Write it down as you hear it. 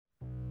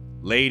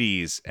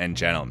Ladies and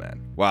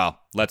gentlemen, well,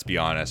 let's be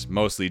honest,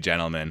 mostly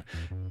gentlemen,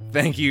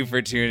 thank you for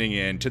tuning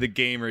in to the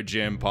Gamer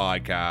Gym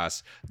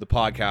podcast, the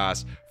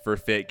podcast for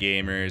fit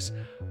gamers.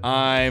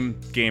 I'm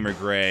Gamer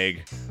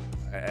Greg,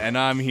 and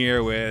I'm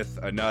here with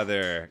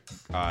another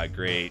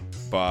great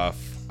buff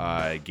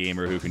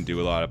gamer who can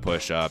do a lot of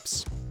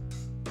push-ups.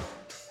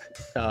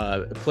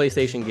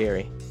 PlayStation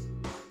Gary.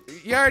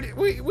 Yeah,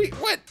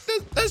 what?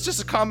 That's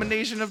just a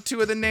combination of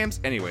two of the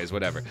names. Anyways,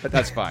 whatever.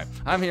 That's fine.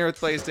 I'm here with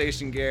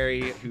PlayStation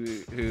Gary,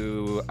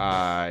 who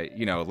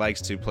likes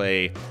to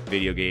play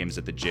video games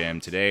at the gym.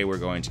 Today, we're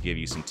going to give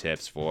you some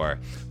tips for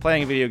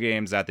playing video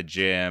games at the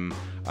gym.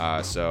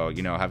 So,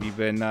 have you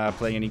been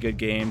playing any good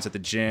games at the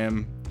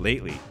gym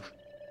lately?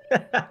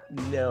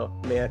 No,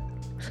 man.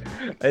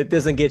 It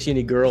doesn't get you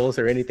any girls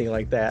or anything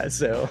like that,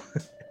 so...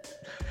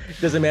 It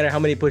doesn't matter how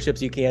many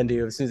push-ups you can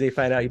do. As soon as they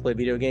find out you play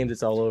video games,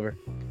 it's all over.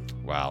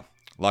 Wow.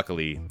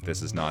 Luckily,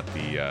 this is not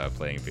the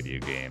playing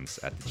video games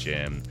at the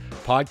gym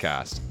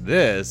podcast.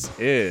 This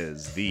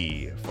is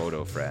the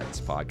Photo Friends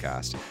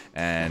podcast.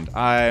 And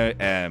I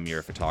am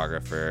your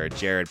photographer,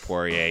 Jared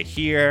Poirier,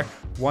 here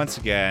once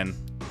again.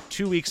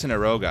 2 weeks in a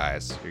row,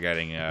 guys. You're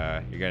getting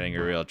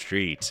a real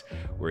treat.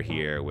 We're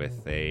here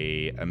with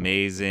a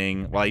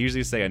amazing. Well, I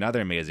usually say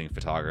another amazing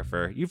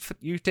photographer.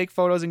 You take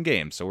photos in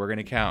games, so we're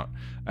gonna count.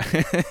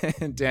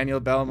 Daniel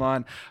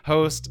Belmont,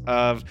 host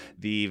of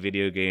the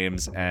Video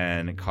Games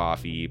and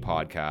Coffee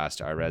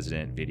podcast, our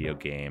resident video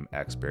game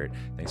expert.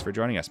 Thanks for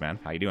joining us, man.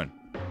 How you doing?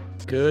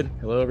 Good.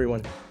 Hello,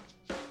 everyone.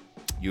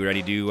 You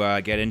ready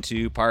to get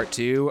into part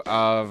 2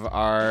 of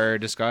our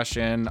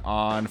discussion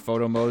on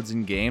photo modes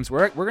in games?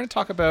 We're going to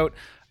talk about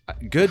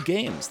good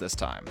games this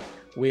time.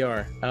 We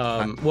are.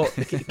 Well,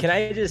 can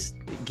I just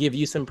give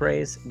you some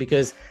praise?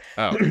 Because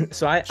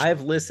so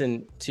I've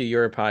listened to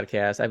your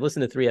podcast. I've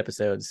listened to 3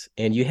 episodes,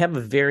 and you have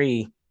a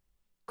very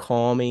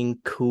calming,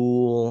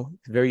 cool,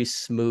 very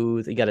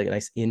smooth. You got a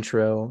nice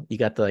intro. You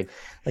got the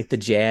like the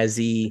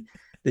jazzy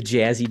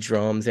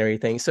drums and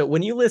everything. So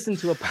when you listen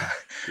to a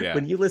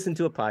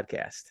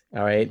podcast,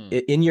 all right,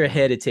 in your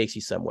head, it takes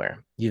you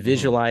somewhere. You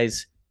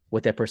visualize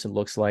what that person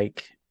looks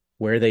like,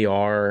 where they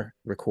are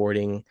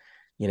recording,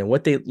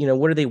 what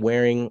are they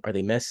wearing? Are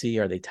they messy?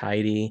 Are they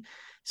tidy?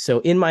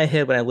 So in my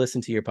head, when I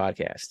listen to your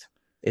podcast,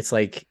 it's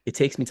like, it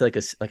takes me to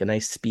like a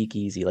nice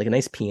speakeasy, like a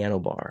nice piano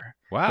bar.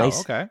 Wow.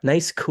 Okay.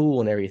 Nice, cool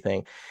and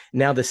everything.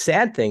 Now, the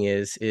sad thing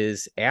is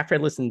after I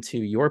listened to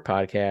your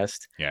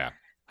podcast,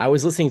 I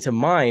was listening to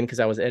mine because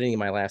I was editing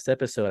my last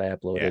episode I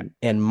uploaded,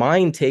 and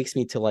mine takes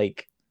me to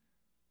like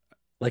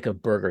a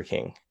Burger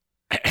King.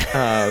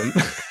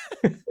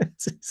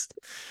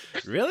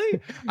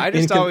 Really? I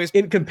just always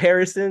in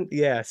comparison,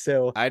 yeah.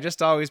 So I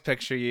just always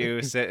picture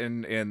you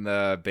sitting in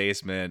the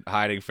basement,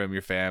 hiding from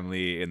your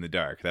family in the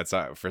dark. That's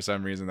for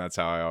some reason that's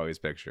how I always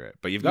picture it.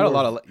 But you've got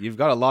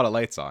a lot of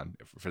lights on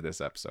for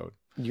this episode.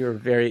 You're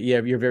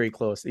very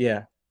close.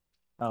 Yeah.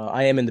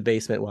 I am in the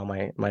basement while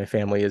my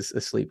family is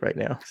asleep right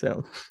now.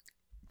 So,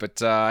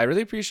 but I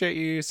really appreciate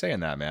you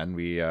saying that, man.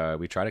 We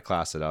try to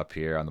class it up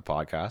here on the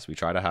podcast. We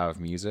try to have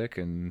music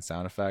and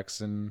sound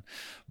effects and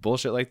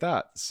bullshit like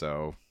that.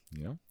 So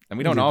and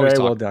we don't always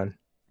very well done.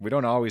 We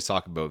don't always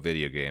talk about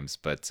video games,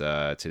 but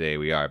today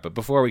we are. But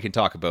before we can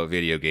talk about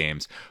video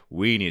games,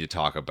 we need to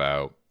talk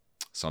about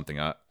something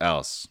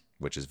else,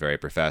 which is very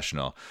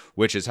professional,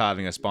 which is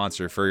having a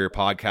sponsor for your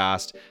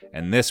podcast.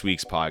 And this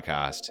week's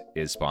podcast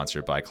is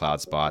sponsored by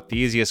CloudSpot, the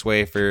easiest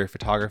way for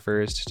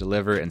photographers to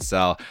deliver and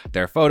sell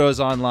their photos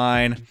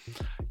online.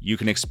 You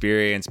can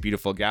experience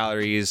beautiful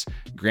galleries,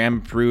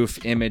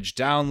 gram-proof image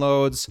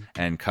downloads,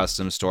 and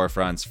custom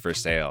storefronts for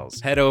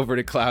sales. Head over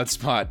to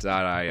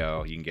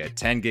cloudspot.io. You can get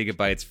 10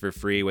 gigabytes for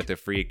free with a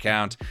free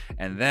account,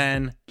 and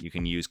then you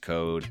can use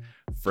code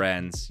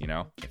friends,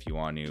 if you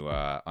want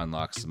to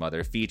unlock some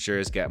other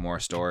features, get more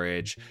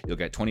storage. You'll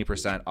get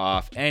 20%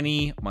 off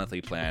any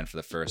monthly plan for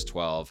the first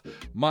 12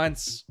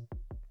 months.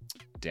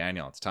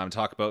 Daniel, it's time to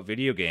talk about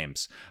video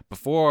games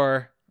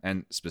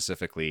and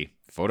specifically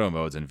photo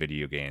modes in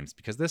video games,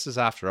 because this is,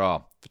 after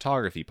all,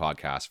 photography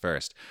podcast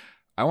first.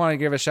 I want to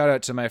give a shout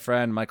out to my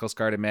friend Michael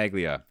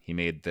Scardamaglia. He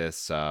made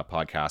this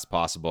podcast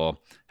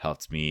possible,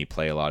 helped me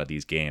play a lot of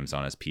these games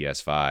on his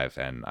PS5,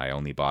 and I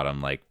only bought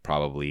him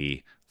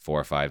probably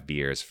 4 or 5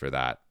 beers for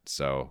that.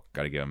 So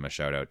got to give him a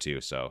shout out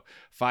too. So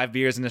 5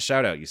 beers and a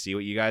shout out. You see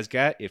what you guys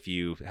get if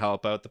you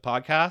help out the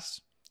podcast?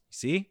 You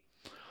see?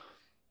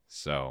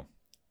 So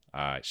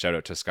shout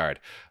out to Scard.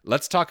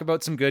 Let's talk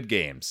about some good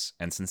games.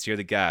 And since you're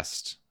the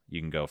guest,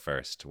 you can go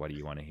first. What do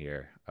you want to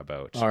hear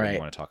about? All right. What do you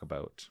want to talk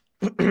about?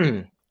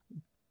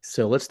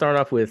 So let's start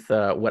off with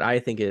what I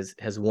think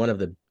has one of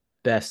the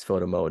best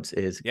photo modes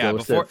is. Are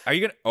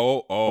you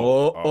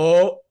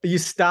gonna? You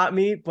stopped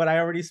me, but I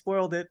already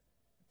spoiled it.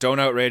 Don't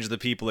outrage the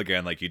people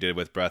again like you did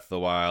with Breath of the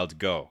Wild.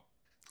 Go.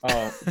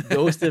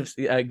 Ghost of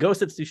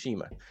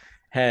Tsushima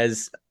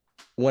has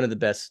one of the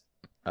best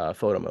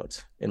photo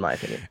modes, in my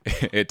opinion.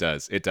 It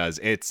does.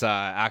 It's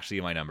actually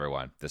my number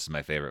one. This is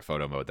my favorite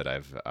photo mode that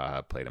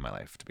I've played in my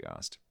life, to be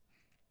honest.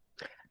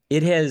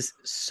 It has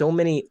so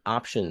many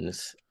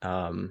options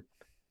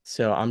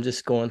So I'm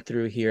just going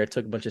through here. I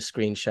took a bunch of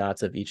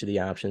screenshots of each of the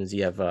options.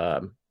 You have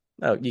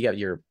you got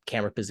your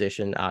camera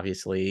position,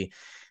 obviously,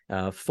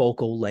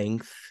 focal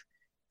length,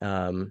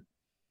 um,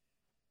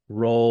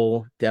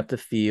 roll, depth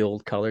of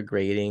field, color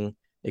grading,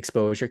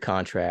 exposure,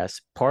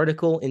 contrast,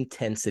 particle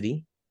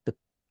intensity,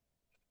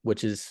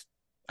 which is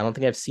I don't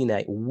think I've seen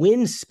that.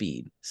 Wind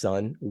speed,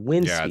 son.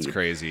 Wind Yeah, it's speed.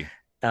 crazy.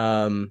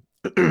 Um,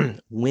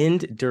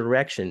 wind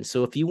direction.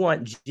 So if you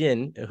want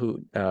Jin,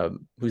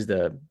 who's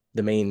the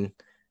main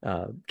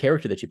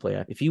character that you play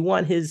off, if you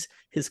want his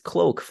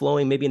cloak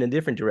flowing maybe in a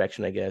different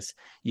direction, I guess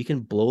you can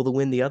blow the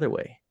wind the other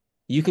way.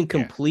 You can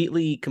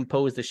completely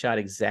compose the shot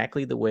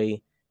exactly the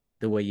way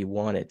you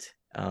want it.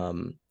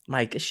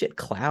 Mike, shit,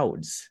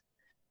 clouds.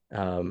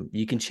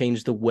 You can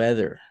change the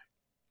weather.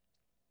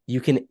 You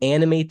can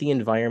animate the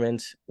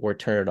environment or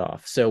turn it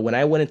off. So when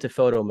I went into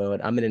photo mode,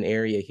 I'm in an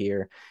area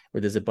here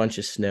where there's a bunch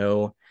of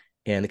snow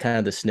and kind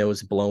of the snow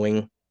is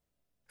blowing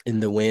in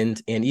the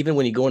wind. And even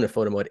when you go into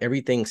photo mode,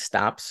 everything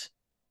stops,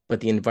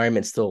 but the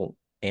environment's still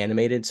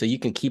animated. So you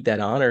can keep that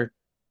on or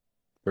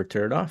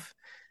turn it off.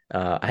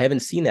 I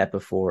haven't seen that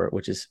before,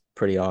 which is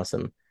pretty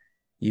awesome.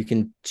 You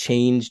can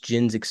change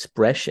Jin's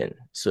expression.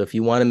 So if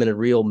you want him in a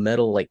real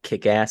metal, like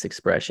kick-ass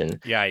expression.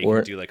 Yeah, you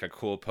can do like a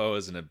cool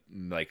pose and a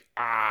like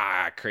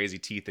crazy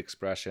teeth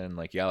expression,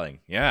 like yelling.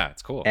 Yeah,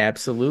 it's cool.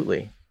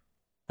 Absolutely.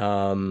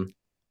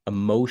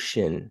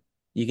 Emotion.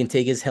 You can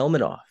take his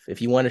helmet off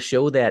if you want to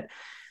show that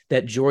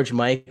George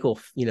Michael,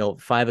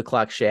 5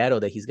 o'clock shadow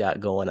that he's got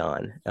going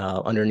on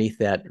underneath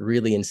that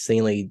really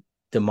insanely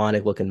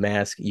demonic looking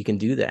mask. You can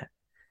do that.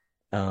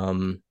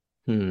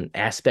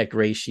 Aspect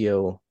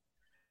ratio,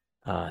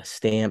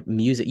 stamp,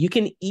 music. You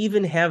can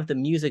even have the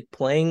music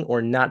playing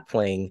or not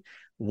playing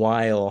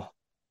while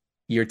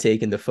you're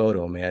taking the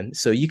photo, man.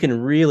 So you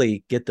can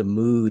really get the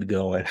mood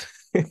going.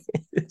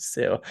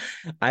 So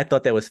I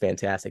thought that was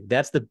fantastic.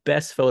 That's the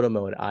best photo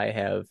mode I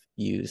have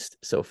used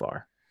so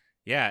far.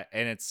 Yeah,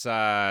 and it's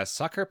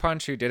Sucker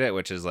Punch who did it,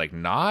 which is like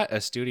not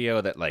a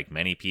studio that like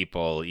many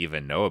people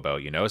even know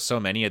about. So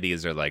many of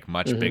these are like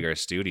much bigger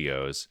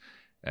studios,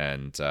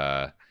 and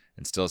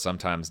still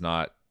sometimes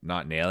not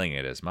nailing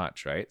it as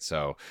much, right?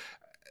 So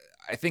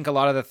I think a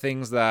lot of the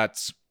things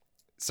that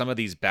some of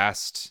the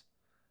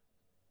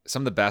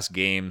best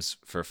games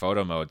for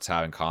photo modes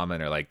have in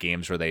common are like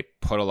games where they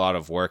put a lot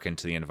of work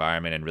into the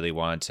environment and really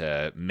wanted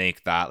to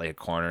make that like a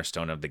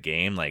cornerstone of the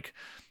game. Like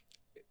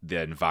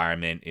the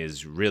environment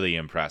is really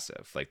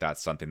impressive. Like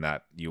that's something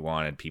that you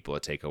wanted people to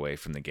take away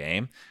from the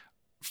game.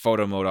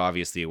 Photo mode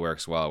obviously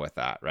works well with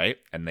that, right?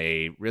 And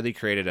they really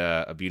created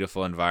a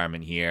beautiful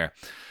environment here.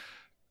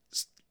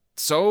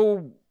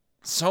 So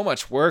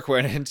much work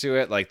went into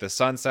it. Like the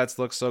sunsets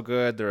look so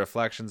good, the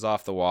reflections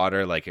off the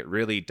water, like it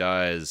really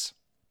does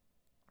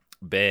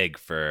big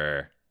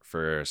for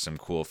some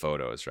cool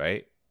photos,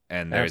 right?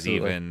 And there's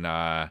even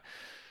a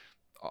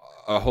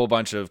whole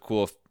bunch of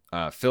cool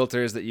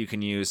filters that you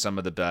can use, some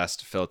of the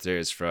best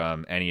filters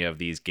from any of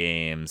these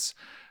games.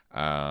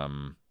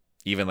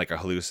 Even like a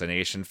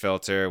hallucination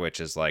filter, which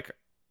is like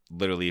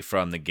literally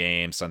from the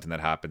game, something that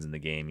happens in the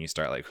game, you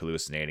start like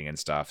hallucinating and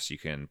stuff. So you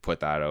can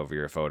put that over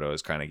your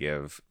photos, kind of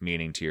give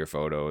meaning to your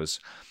photos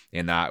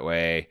in that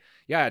way.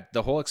 Yeah,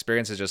 the whole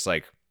experience is just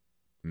like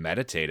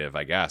meditative,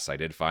 I guess. I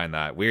did find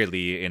that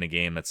weirdly in a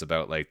game that's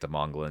about like the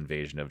Mongol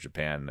invasion of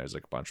Japan. There's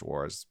like a bunch of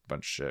wars, a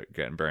bunch of shit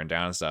getting burned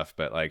down and stuff,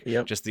 but like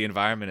just the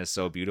environment is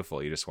so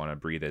beautiful. You just want to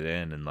breathe it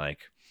in and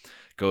like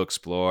go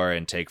explore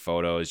and take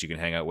photos. You can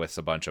hang out with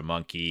a bunch of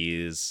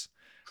monkeys.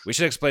 We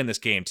should explain this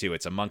game too.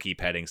 It's a monkey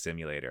petting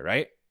simulator,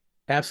 right?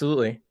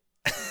 Absolutely.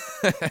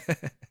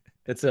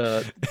 It's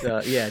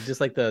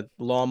just like the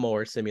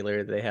lawnmower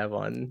simulator that they have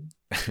on.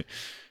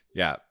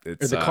 Yeah,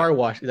 it's or the car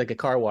wash, like a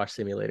car wash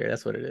simulator.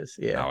 That's what it is.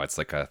 Yeah. No, it's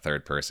like a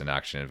third-person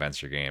action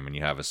adventure game, and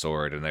you have a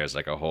sword, and there's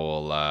like a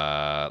whole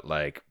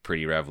like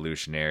pretty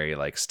revolutionary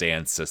like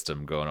stance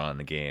system going on in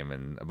the game,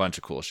 and a bunch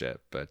of cool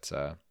shit. But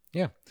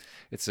yeah,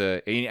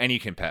 and you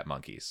can pet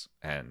monkeys,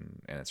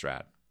 and it's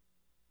rad.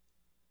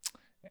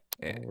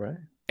 All right.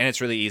 And it's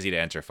really easy to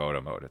enter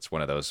photo mode. It's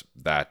one of those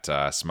that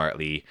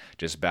smartly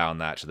just bound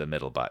that to the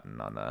middle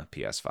button on the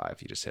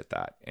PS5. You just hit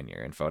that, and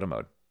you're in photo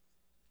mode.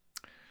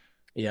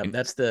 Yeah,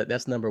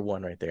 that's number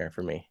one right there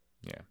for me.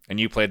 Yeah. And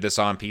you played this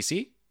on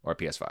PC or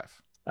PS5?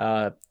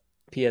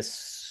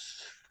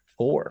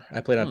 PS4.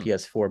 I played on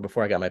PS4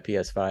 before I got my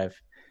PS5.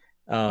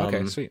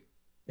 Okay, sweet.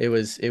 It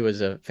was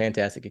a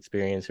fantastic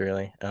experience,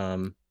 really.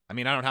 I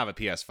mean, I don't have a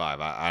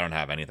PS5. I don't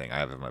have anything. I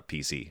have a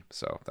PC,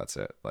 so that's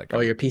it. Like,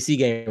 you're a PC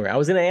gamer. I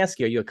was gonna ask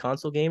you, are you a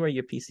console gamer or are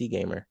you a PC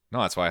gamer?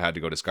 No, that's why I had to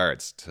go to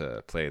Discards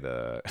to play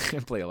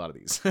play a lot of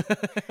these.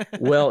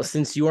 Well,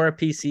 since you are a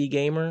PC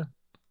gamer,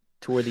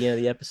 toward the end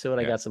of the episode,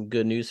 I got some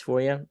good news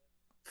for you.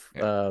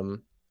 Yeah.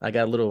 I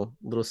got a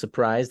little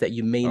surprise that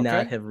you may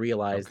not have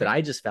realized that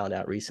I just found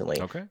out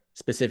recently. Okay.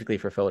 Specifically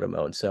for photo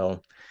mode.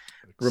 So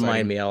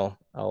remind me, I'll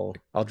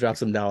drop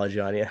some knowledge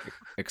on you.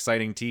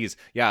 Exciting tease.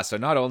 Yeah, so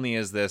not only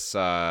is this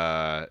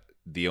the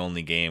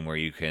only game where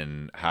you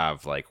can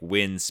have like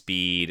wind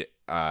speed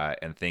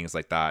and things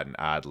like that and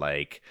add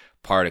like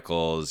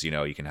particles.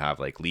 You can have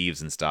like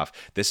leaves and stuff.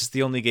 This is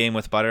the only game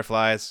with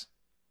butterflies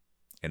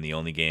and the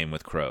only game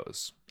with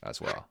crows as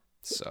well.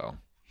 So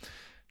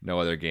no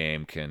other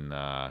game can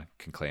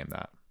claim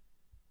that.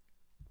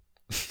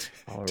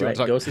 All right,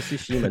 Ghost of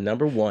Tsushima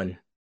 #1.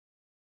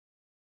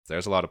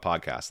 There's a lot of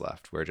podcasts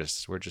left. We're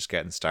just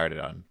getting started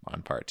on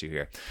part 2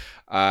 here.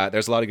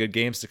 There's a lot of good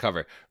games to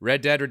cover.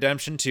 Red Dead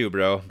Redemption 2,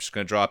 bro. I'm just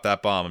gonna drop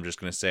that bomb. I'm just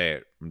gonna say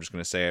it. I'm just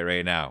gonna say it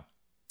right now. I'm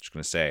just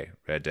gonna say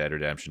Red Dead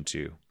Redemption 2.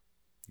 You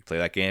play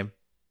that game?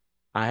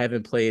 I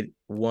haven't played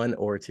 1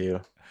 or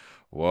 2.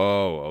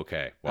 Whoa,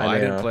 okay. Well, I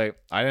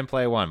didn't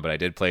play 1, but I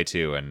did play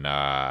 2, and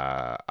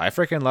I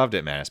freaking loved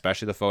it, man.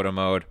 Especially the photo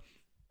mode.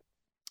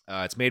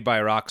 It's made by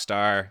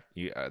Rockstar.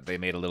 They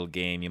made a little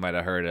game you might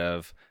have heard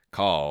of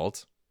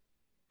called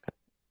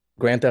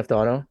Grand Theft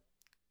Auto.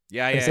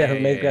 Yeah.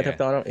 Grand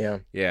Theft Auto. Yeah.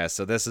 Yeah.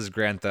 So this is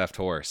Grand Theft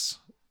Horse.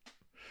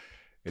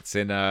 It's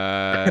in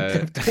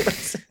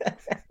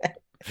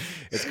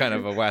it's kind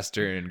of a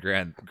Western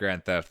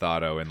Grand Theft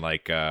Auto in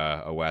like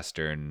a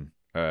Western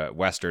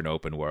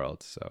open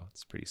world. So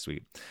it's pretty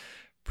sweet.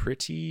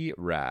 Pretty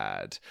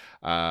rad.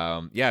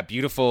 Yeah,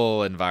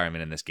 beautiful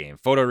environment in this game.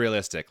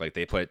 Photorealistic. Like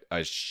they put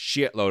a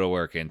shitload of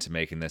work into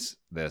making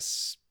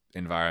this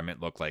environment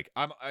look like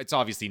it's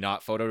obviously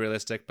not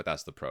photorealistic, but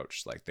that's the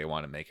approach. Like they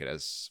want to make it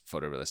as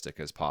photorealistic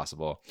as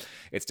possible.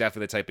 It's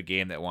definitely the type of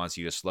game that wants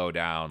you to slow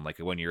down. Like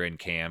when you're in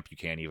camp, you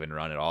can't even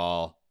run at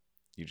all.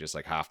 You just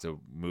like have to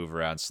move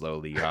around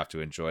slowly. You have to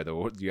enjoy the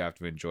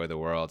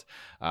world.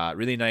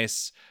 Really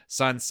nice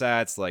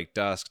sunsets, like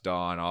dusk,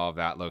 dawn, all of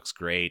that looks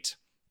great.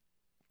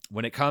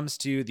 When it comes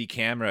to the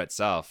camera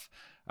itself,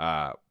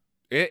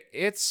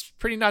 it's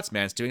pretty nuts,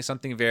 man. It's doing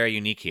something very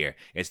unique here.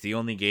 It's the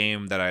only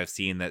game that I've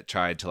seen that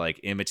tried to like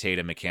imitate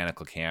a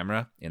mechanical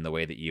camera in the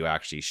way that you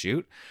actually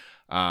shoot.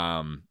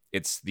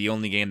 It's the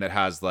only game that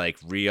has like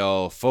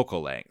real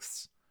focal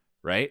lengths,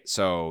 right?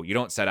 So you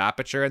don't set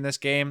aperture in this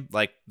game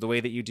like the way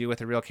that you do with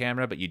a real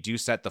camera, but you do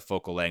set the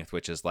focal length,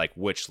 which is like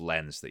which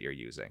lens that you're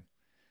using.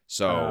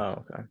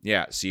 So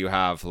yeah, so you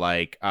have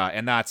like,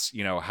 and that's,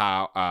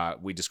 how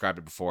we described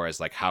it before as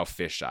like how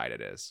fisheye it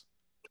is.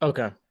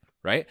 Okay.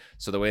 Right.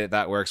 So the way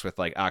that works with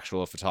like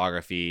actual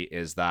photography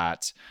is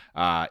that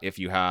if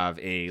you have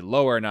a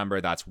lower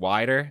number, that's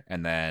wider.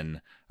 And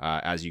then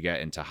as you get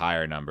into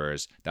higher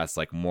numbers, that's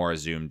like more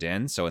zoomed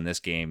in. So in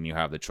this game, you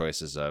have the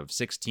choices of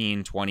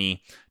 16,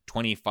 20,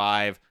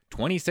 25,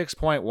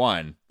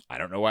 26.1. I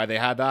don't know why they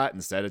had that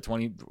instead of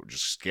 20,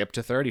 just skip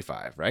to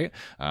 35, right?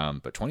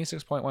 But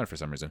 26.1 for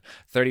some reason.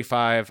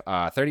 35,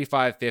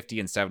 50,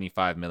 and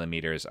 75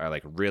 millimeters are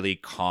like really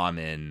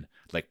common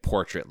like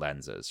portrait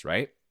lenses,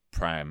 right?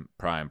 Prime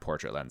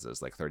portrait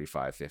lenses like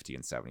 35, 50,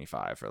 and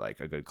 75 are like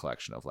a good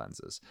collection of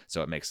lenses.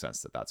 So it makes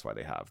sense that that's why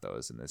they have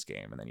those in this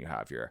game. And then you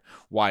have your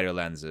wider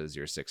lenses,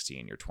 your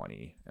 16, your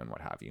 20, and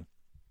what have you.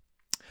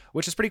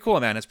 Which is pretty cool,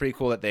 man. It's pretty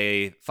cool that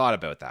they thought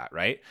about that,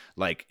 right?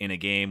 Like in a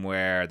game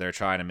where they're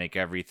trying to make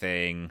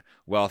everything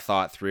well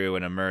thought through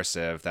and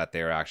immersive, that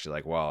they're actually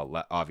like,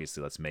 well,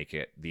 obviously let's make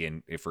it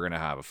if we're going to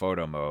have a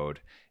photo mode,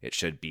 it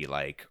should be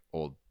like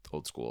old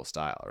school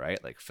style,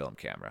 right? Like film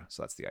camera.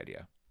 So that's the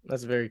idea.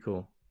 That's very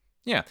cool.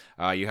 Yeah.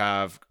 You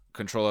have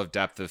control of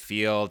depth of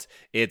field.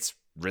 It's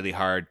really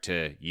hard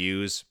to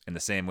use in the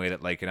same way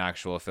that like an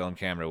actual film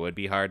camera would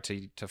be hard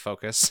to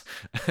focus.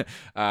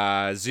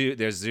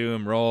 There's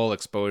zoom, roll,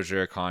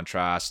 exposure,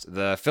 contrast.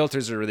 The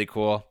filters are really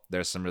cool.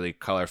 There's some really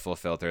colorful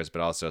filters,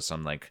 but also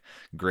some like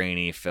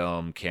grainy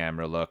film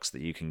camera looks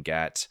that you can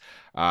get.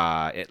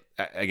 It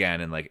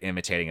again, in like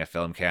imitating a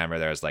film camera,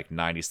 there's like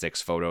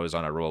 96 photos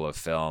on a roll of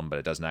film, but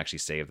it doesn't actually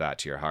save that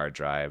to your hard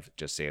drive. It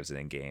just saves it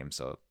in game,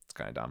 so it's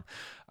kind of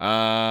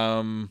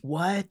dumb.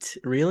 What?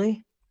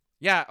 Really?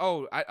 Yeah.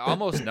 Oh,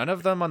 almost none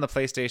of them on the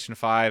PlayStation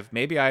 5.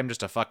 Maybe I'm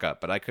just a fuck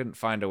up, but I couldn't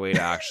find a way to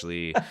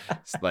actually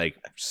like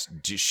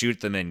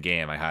shoot them in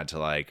game. I had to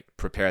like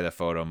prepare the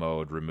photo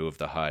mode, remove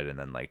the HUD, and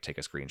then like take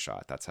a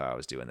screenshot. That's how I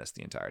was doing this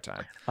the entire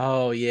time.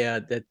 Oh yeah,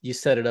 that you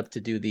set it up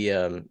to do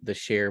the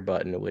share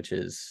button, which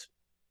is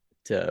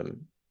to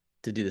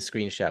do the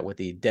screenshot with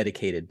the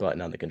dedicated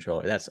button on the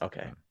controller. That's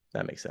okay.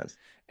 That makes sense.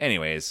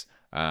 Anyways,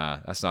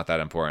 that's not that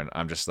important.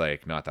 I'm just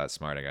like not that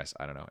smart, I guess.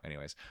 I don't know.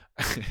 Anyways,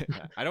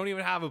 I don't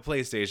even have a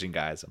PlayStation,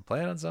 guys. I'm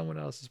playing on someone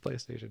else's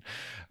PlayStation.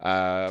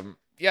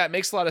 Yeah, it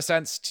makes a lot of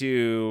sense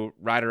to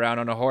ride around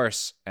on a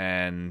horse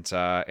and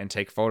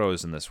take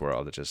photos in this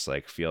world. It just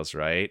like feels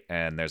right.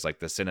 And there's like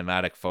the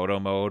cinematic photo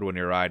mode when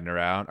you're riding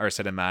around, or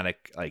cinematic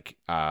like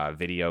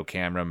video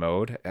camera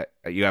mode.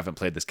 You haven't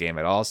played this game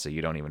at all, so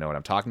you don't even know what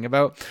I'm talking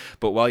about.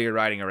 But while you're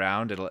riding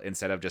around, it'll,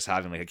 instead of just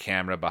having like a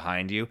camera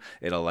behind you,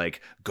 it'll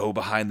like go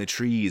behind the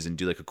trees and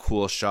do like a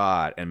cool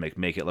shot and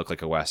make it look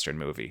like a Western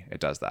movie.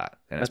 It does that,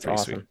 and That's it's pretty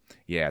awesome. sweet.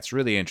 Yeah, it's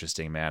really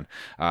interesting, man.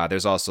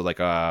 There's also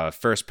like a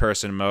first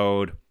person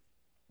mode,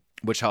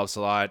 which helps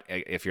a lot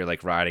if you're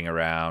like riding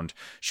around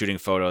shooting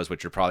photos,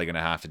 which you're probably going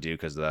to have to do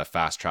because the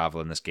fast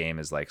travel in this game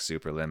is like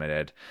super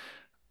limited.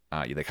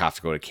 You like have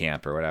to go to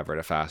camp or whatever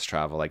to fast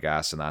travel, I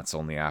guess, and that's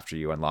only after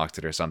you unlocked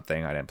it or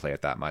something. I didn't play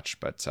it that much,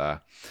 but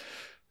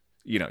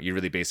you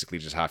really basically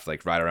just have to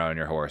like ride around on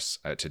your horse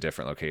to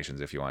different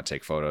locations. If you want to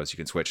take photos, you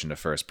can switch into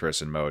first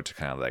person mode to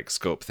kind of like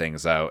scope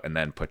things out and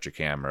then put your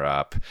camera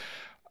up.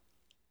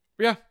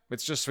 Yeah,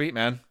 it's just sweet,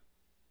 man.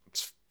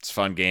 It's a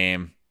fun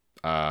game.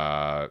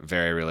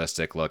 Very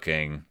realistic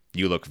looking.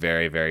 You look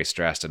very, very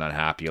stressed and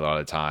unhappy a lot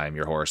of the time.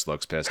 Your horse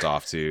looks pissed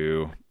off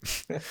too,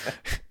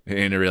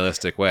 in a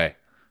realistic way.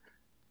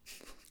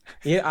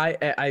 Yeah,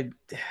 I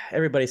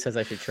everybody says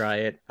I should try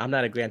it. I'm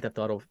not a Grand Theft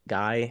Auto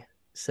guy,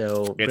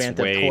 so It's Grand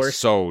Theft way Horse,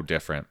 so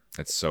different.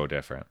 It's so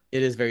different.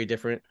 it is very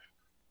different.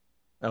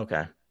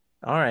 Okay.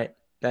 All right.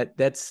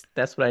 That's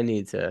what I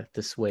need to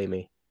sway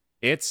me.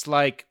 It's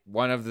like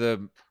one of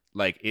the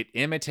like it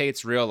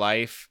imitates real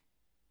life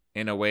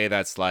in a way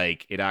that's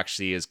like it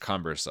actually is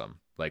cumbersome.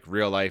 Like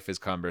real life is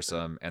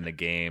cumbersome, and the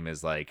game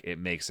is like it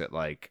makes it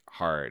like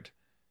hard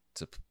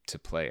to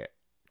play it,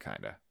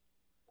 kind of.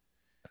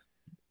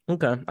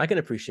 Okay, I can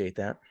appreciate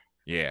that.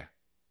 Yeah,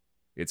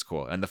 it's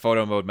cool, and the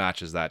photo mode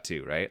matches that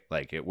too, right?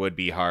 Like it would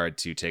be hard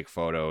to take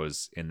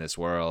photos in this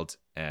world,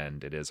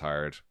 and it is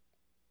hard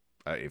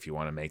if you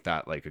want to make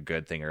that like a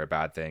good thing or a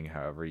bad thing,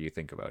 however you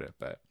think about it.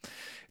 But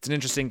it's an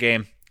interesting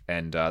game.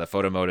 And the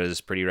photo mode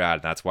is pretty rad.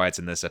 And that's why it's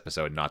in this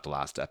episode, not the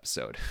last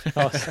episode.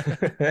 Awesome.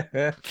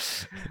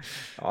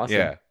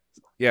 Awesome.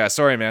 Yeah.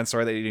 Sorry, man.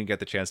 Sorry that you didn't get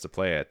the chance to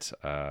play it.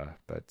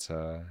 But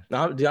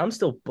no, dude, I'm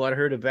still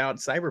butthurt about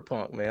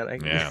Cyberpunk, man.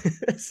 Yeah.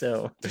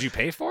 So did you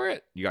pay for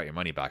it? You got your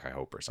money back, I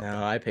hope, or something.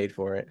 No, I paid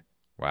for it.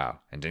 Wow.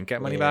 And didn't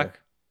get money back?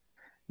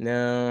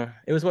 No,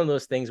 it was one of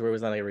those things where it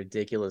was on a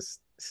ridiculous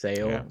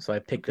sale. Yeah. So I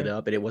picked it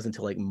up, and it wasn't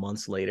until like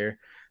months later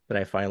that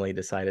I finally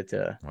decided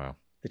to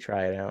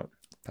try it out.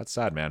 That's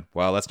sad, man.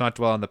 Well, let's not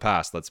dwell on the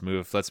past. Let's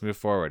move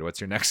forward. What's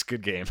your next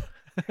good game?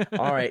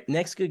 All right,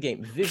 next good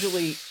game.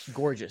 Visually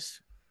gorgeous.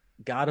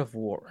 God of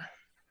War.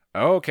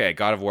 Okay,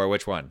 God of War.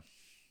 Which one?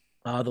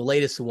 The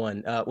latest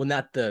one. Well,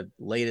 not the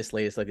latest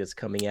like it's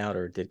coming out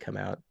or did come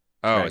out.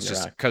 Oh, it's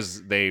just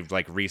because they've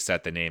like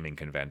reset the naming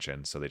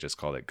convention, so they just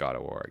called it God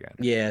of War again.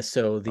 Yeah,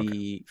 so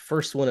the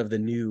first one of the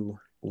new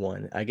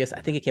one, I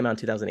think it came out in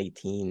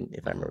 2018,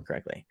 if I remember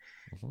correctly.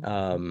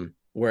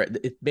 Where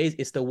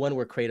it's the one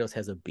where Kratos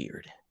has a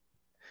beard.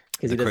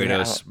 The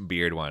Kratos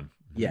beard one.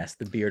 Yes,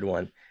 the beard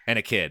one. And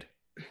a kid.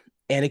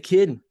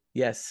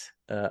 Yes.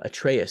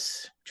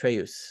 Atreus,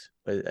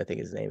 I think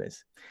his name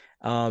is.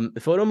 The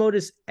photo mode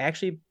is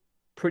actually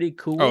pretty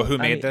cool. Oh, who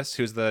made this?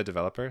 Who's the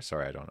developer?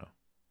 Sorry, I don't know.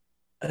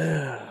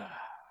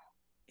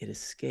 It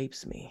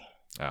escapes me.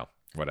 Oh,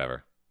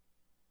 whatever.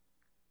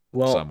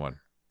 Well, someone.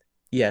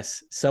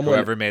 Yes, someone.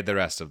 Whoever made the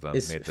rest of them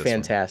is made this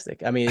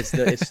fantastic. One. I mean, it's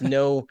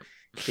no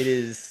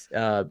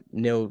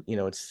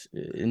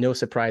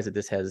surprise that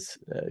this has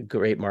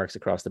great marks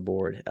across the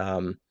board.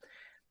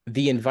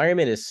 The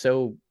environment is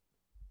so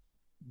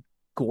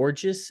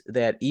gorgeous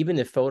that even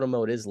if photo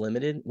mode is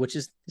limited, which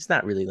is it's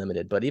not really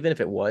limited, but even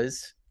if it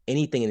was,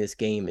 anything in this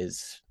game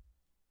is,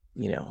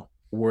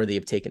 worthy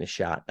of taking a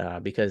shot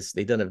because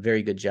they've done a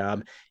very good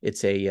job.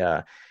 It's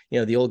a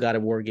the old God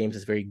of War games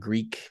is very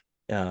Greek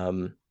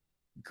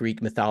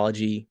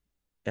mythology.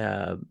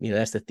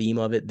 That's the theme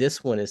of it.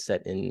 This one is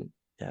set in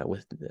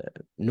with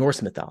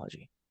Norse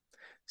mythology.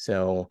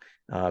 So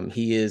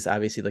he is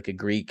obviously like a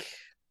Greek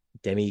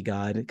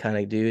demigod kind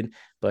of dude,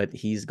 but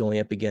he's going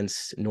up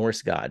against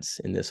Norse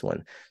gods in this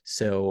one.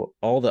 So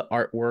all the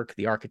artwork,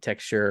 the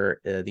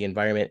architecture, the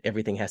environment,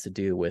 everything has to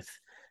do with,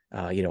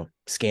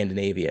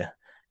 Scandinavia.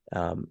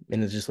 And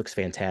it just looks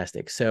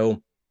fantastic.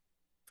 So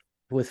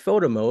with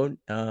photo mode,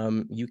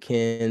 you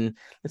can,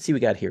 let's see, we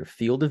got here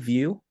field of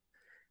view.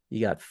 You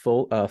got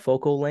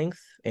focal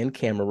length and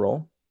camera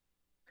roll.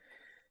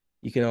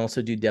 You can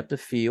also do depth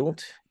of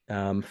field,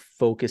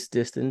 focus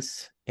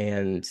distance,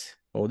 and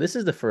this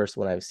is the first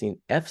one I've seen,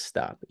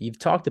 f-stop. You've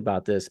talked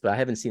about this, but I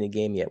haven't seen a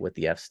game yet with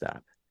the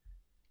f-stop.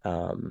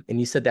 And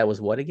you said that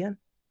was what again?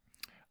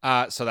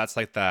 So that's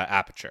like the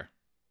aperture.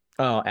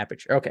 Oh,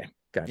 aperture. Okay,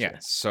 gotcha. Yeah.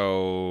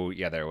 So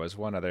there was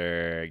one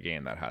other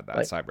game that had that.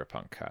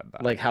 Cyberpunk had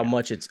that. Like how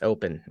much it's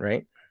open,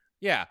 right?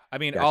 Yeah, I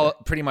mean,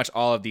 Gotcha. pretty much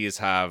all of these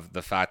have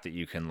the fact that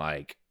you can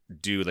like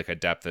do like a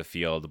depth of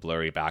field,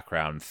 blurry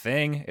background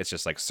thing. It's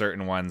just like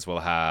certain ones will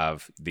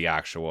have the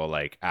actual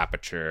like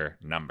aperture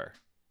number.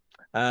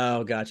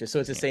 Oh, gotcha. So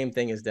it's the same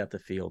thing as depth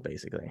of field,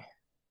 basically.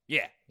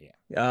 Yeah.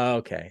 Oh,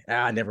 okay.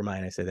 Never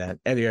mind. I said that.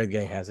 Every other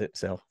game has it.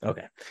 So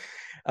okay.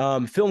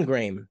 Film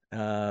grain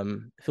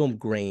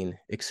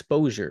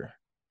exposure.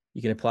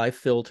 You can apply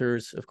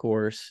filters, of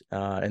course,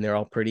 and they're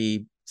all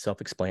pretty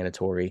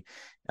self-explanatory.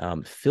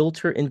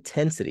 Filter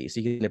intensity. So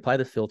you can apply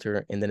the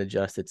filter and then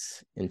adjust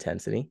its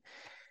intensity.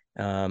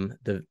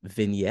 The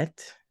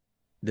vignette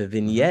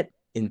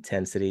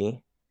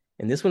intensity.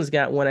 And this one's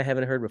got one I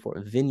haven't heard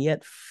before.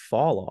 Vignette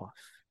fall off.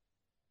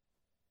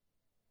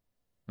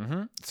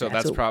 Mm-hmm. So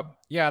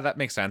that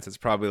makes sense. It's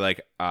probably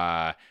like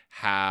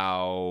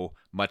how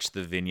much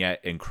the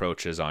vignette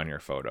encroaches on your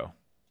photo.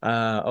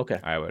 Okay.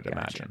 I would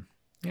imagine.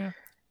 Yeah.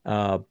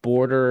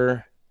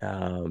 Border.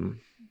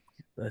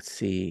 Let's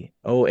see.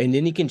 Oh, and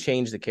then you can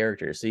change the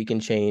characters. So you can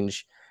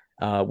change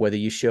whether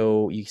you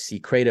see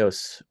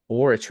Kratos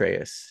or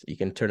Atreus, you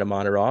can turn them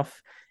on or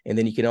off. And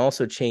then you can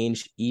also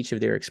change each of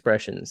their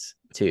expressions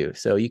too.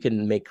 So you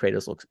can make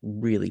Kratos look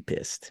really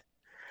pissed,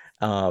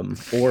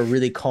 or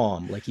really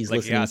calm, like he's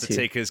like he listening has to to.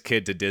 take his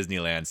kid to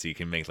Disneyland so you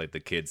can make like the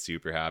kid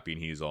super happy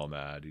and he's all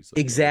mad. He's like,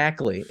 "Oh."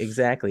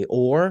 Exactly.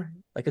 Or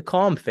like a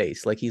calm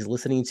face, like he's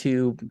listening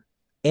to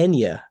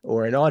Enya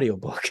or an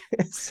audiobook.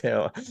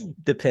 So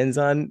depends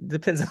on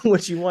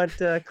what you want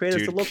Kratos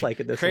Dude, to look like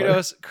in this one.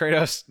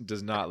 Kratos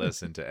does not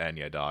listen to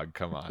Enya, dog.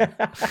 Come on.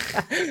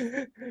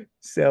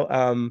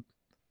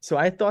 So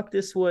I thought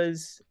this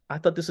was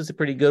a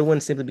pretty good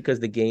one, simply because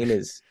the game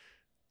is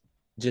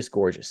just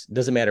gorgeous.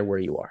 Doesn't matter where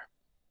you are.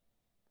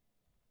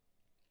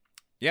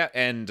 Yeah,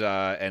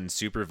 and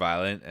super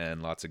violent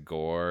and lots of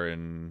gore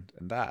and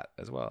that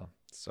as well.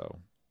 So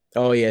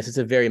Oh yes, it's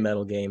a very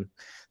metal game.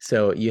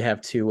 So you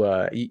have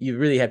to you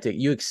really have to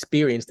you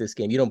experience this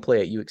game. You don't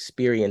play it, you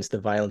experience the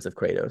violence of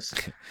Kratos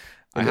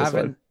I in this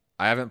one. haven't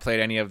I haven't played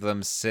any of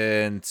them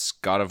since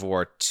God of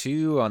War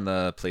 2 on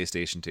the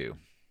PlayStation 2.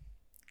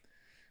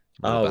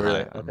 Oh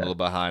really? I'm a Okay. little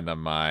behind on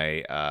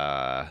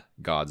my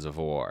Gods of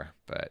War,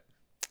 but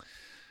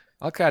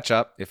I'll catch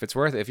up if it's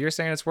worth it. If you're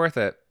saying it's worth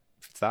it,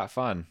 if it's that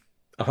fun,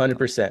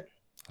 100%.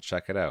 I'll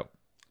check it out.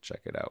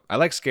 Check it out. I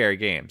like scary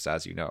games,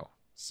 as you know,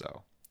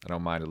 so I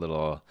don't mind a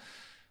little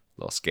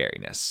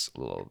scariness. A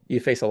little, You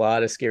face a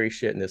lot of scary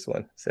shit in this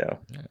one. So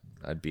yeah,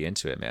 I'd be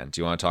into it, man.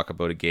 Do you want to talk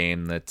about a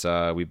game that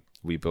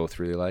we both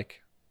really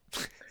like?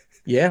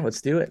 yeah,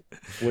 let's do it.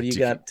 What do you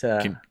got?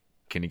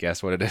 Can you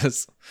guess what it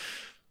is?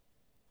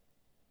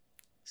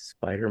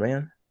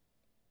 Spider-Man?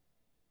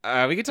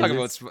 We can talk Is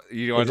it, about.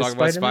 You want is to it talk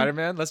about Spider-Man?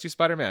 Spider-Man? Let's do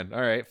Spider-Man.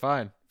 All right,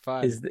 fine,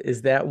 fine.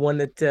 Is that one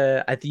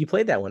that I think you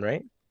played that one,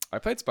 right? I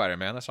played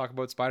Spider-Man. Let's talk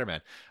about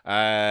Spider-Man.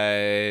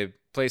 I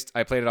played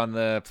it on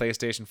the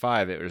PlayStation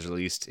 5. It was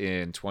released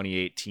in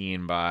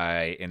 2018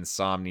 by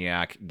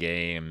Insomniac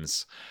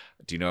Games.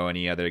 Do you know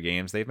any other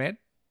games they've made?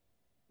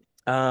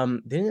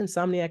 Didn't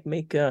Insomniac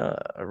make a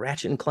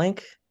Ratchet and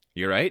Clank?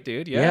 You're right,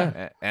 dude. Yeah,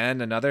 Yeah,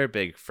 and another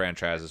big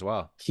franchise as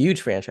well.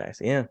 huge franchise.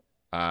 Yeah.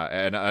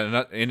 And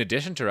in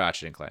addition to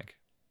Ratchet and Clank,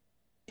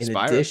 In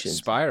addition,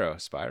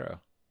 Spyro.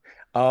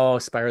 oh,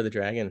 Spyro the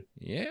Dragon.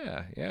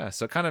 Yeah, yeah.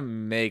 So it kind of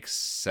makes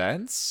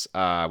sense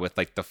with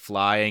like the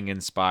flying in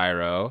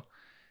Spyro,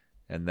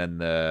 and then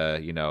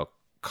the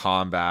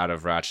combat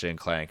of Ratchet and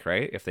Clank,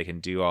 right? If they can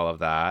do all of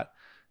that,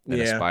 then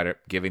Yeah.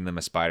 giving them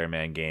a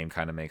Spider-Man game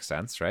kind of makes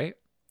sense, right?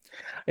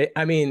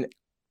 I mean,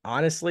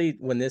 honestly,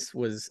 when this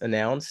was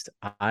announced,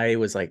 I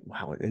was like,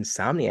 wow,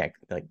 Insomniac,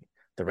 like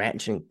the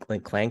Ratchet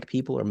and Clank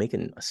people are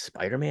making a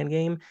Spider-Man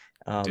game.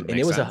 Didn't And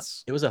make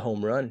sense. it was a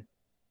home run.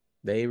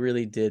 They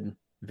really did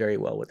very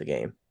well with the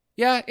game.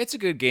 Yeah, it's a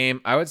good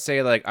game. I would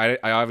say like I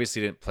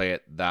obviously didn't play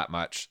it that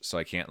much, so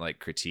I can't like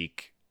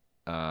critique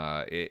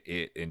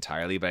it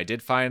entirely, but I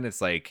did find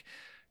it's like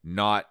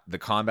not the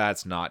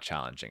combat's not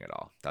challenging at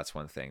all. That's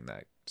one thing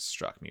that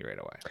struck me right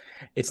away.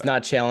 It's But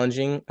not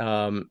challenging.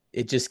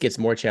 It just gets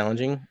more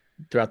challenging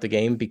throughout the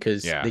game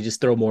because yeah. they just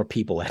throw more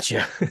people at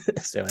you.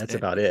 So that's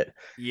about it.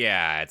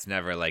 Yeah, it's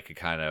never like a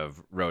kind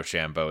of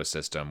Rochambeau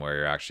system where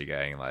you're actually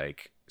getting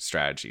like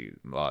a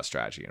lot of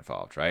strategy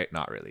involved, right?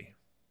 Not really.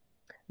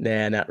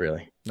 Nah, not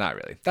really. Not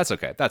really. That's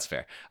okay. That's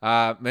fair.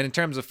 And in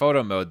terms of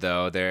photo mode,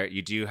 though, there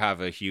you do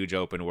have a huge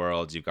open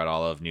world. You've got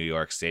all of New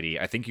York City.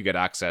 I think you get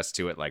access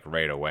to it like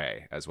right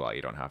away as well.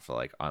 You don't have to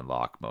like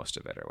unlock most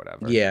of it or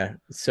whatever. Yeah.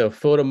 So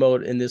photo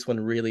mode in this one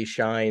really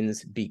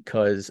shines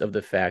because of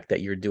the fact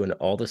that you're doing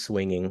all the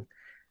swinging.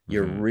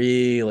 You're Hmm.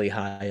 really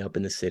high up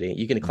in the city.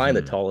 You can climb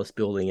the Hmm. tallest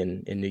building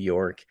in New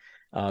York.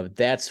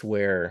 That's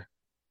where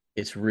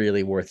it's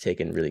really worth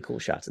taking really cool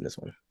shots in this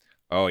one.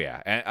 Oh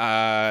yeah,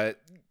 and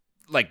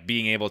like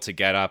being able to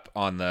get up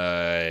on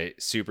the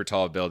super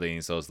tall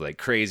buildings, those like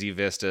crazy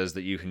vistas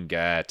that you can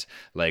get,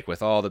 like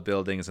with all the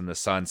buildings in the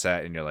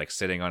sunset, and you're like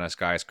sitting on a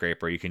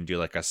skyscraper. You can do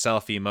like a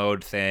selfie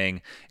mode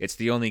thing. It's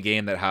the only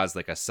game that has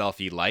like a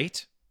selfie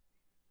light,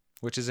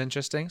 which is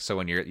interesting. So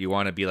when you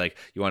want to be like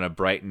you want to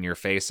brighten your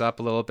face up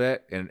a little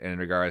bit in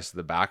regards to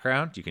the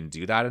background, you can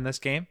do that in this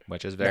game,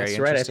 which is very That's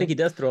interesting. right. I think he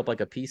does throw up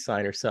like a peace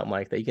sign or something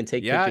like that. You can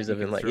take Yeah, pictures you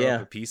of him can like, throw up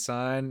yeah. a peace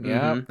sign.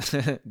 Yeah,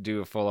 Hmm.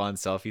 do a full-on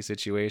selfie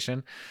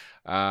situation.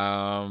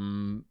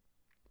 Um,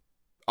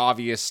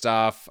 Obvious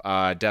stuff,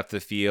 depth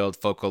of field,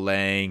 focal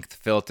length,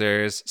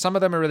 filters. Some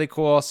of them are really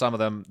cool. Some of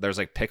them, there's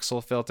like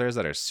pixel filters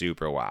that are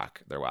super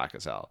whack. They're whack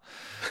as hell.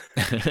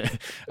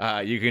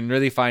 You can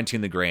really fine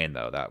tune the grain,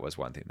 though. That was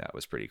one thing that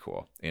was pretty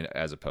cool,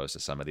 as opposed to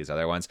some of these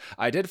other ones.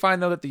 I did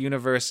find, though, that the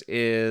universe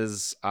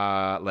is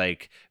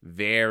like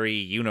very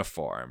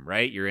uniform,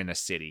 right? You're in a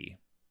city.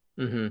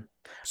 Hmm.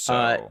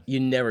 So, You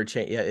never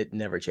change. Yeah, it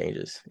never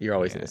changes. You're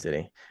always in yeah. the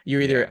city.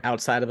 You're Yeah. either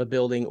outside of a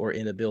building or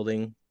in a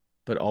building,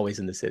 but always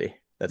in the city.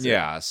 That's it.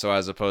 Yeah, so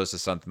as opposed to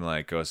something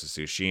like Ghost of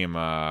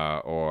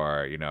Tsushima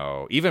or,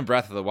 even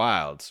Breath of the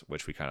Wild,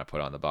 which we kind of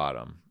put on the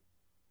bottom,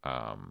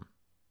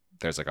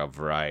 there's like a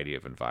variety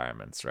of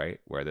environments, right?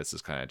 Where this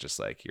is kind of just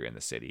like you're in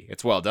the city.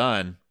 It's well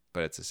done,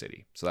 but it's a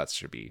city. So that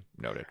should be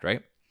noted,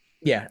 right?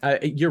 Yeah,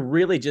 you're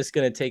really just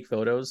gonna take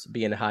photos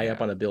being high up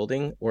Yeah. on a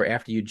building, or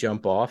after you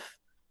jump off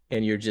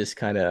and you're just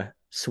kind of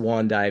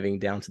swan diving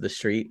down to the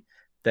street.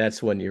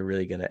 That's when you're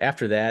really gonna.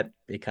 After that,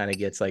 it kind of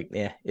gets like,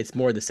 yeah, it's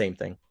more the same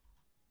thing.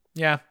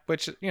 Yeah,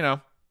 which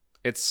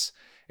it's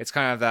it's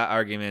kind of that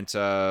argument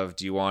of,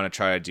 do you want to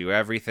try to do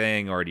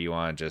everything, or do you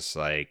want to just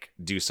like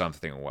do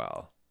something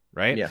well,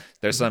 right? Yeah.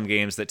 There's Mhm. some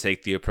games that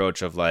take the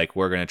approach of like,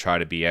 we're going to try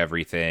to be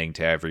everything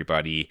to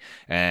everybody,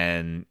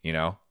 and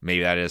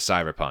maybe that is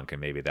Cyberpunk, and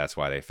maybe that's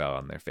why they fell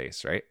on their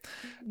face, right?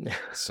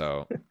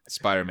 So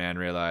Spider-Man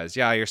realized,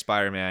 yeah, you're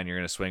Spider-Man, you're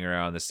going to swing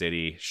around the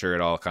city, sure,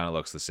 it all kind of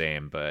looks the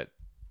same, but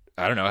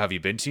I don't know, have you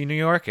been to New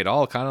York? It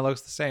all kind of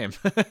looks the same.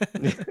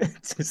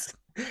 Just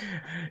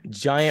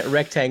giant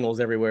rectangles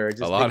everywhere, a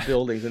just lot big of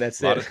buildings, and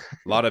that's lot it. of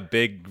lot of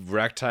big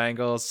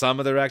rectangles. Some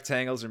of the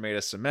rectangles are made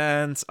of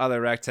cement,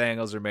 other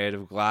rectangles are made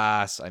of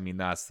glass. I mean,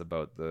 that's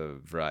about the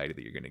variety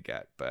that you're going to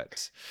get,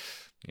 but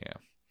yeah.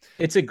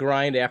 It's a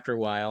grind after a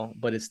while,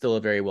 but it's still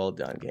a very well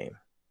done game.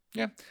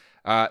 Yeah.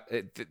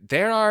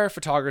 There are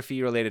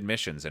photography related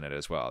missions in it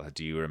as well.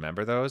 Do you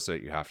remember those? So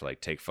you have to like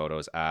take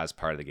photos as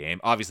part of the game.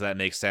 Obviously that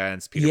makes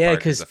sense. Peter Yeah,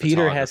 Parker's because a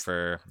Peter has.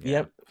 photographer. Yeah.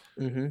 Yep.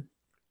 Mm-hmm.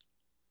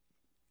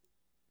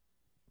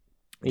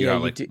 Do you Yeah,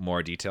 have you like do.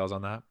 more details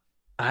on that?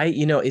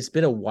 It's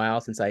been a while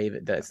since I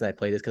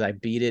played this because I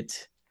beat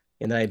it,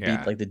 and then I beat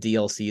Yeah. like the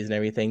DLCs and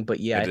everything. But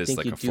yeah, I It is think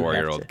like you a do have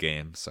 4-year-old to.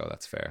 game, so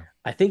that's fair.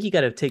 I think you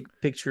got to take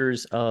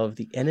pictures of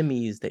the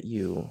enemies that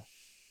you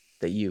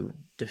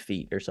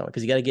defeat or something,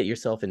 because you got to get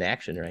yourself in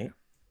action, Yeah. right?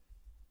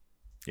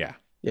 Yeah.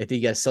 Yeah, I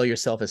think you got to sell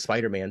yourself as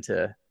Spider-Man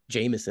to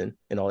Jameson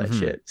and all that Mm-hmm.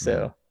 shit. Mm-hmm.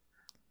 So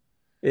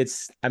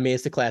it's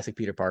the classic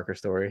Peter Parker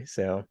story.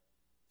 So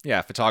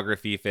Yeah,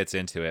 photography fits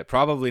into it.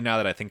 Probably, now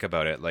that I think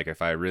about it, like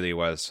if I really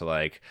was to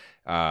like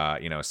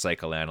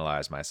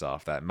psychoanalyze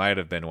myself, that might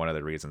have been one of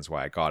the reasons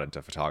why I got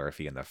into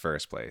photography in the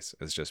first place,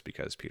 is just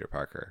because Peter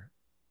Parker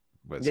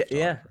was a yeah,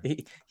 yeah,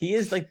 photographer. he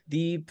is like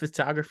the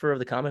photographer of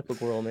the comic book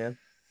world, man.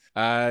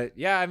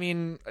 Yeah, I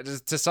mean,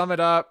 just to sum it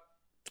up,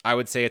 I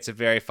would say it's a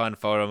very fun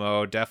photo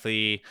mode.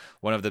 Definitely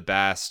one of the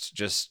best,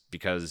 just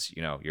because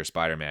you're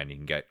Spider-Man, you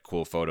can get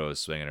cool photos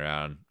swinging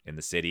around in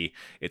the city.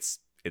 It's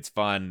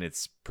fun,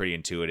 it's pretty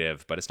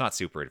intuitive, but it's not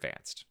super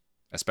advanced,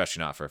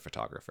 especially not for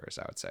photographers,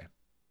 I would say.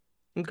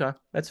 Okay,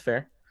 that's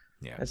fair.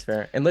 Yeah. That's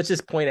fair. And let's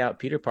just point out,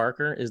 Peter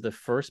Parker is the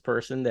first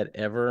person that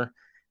ever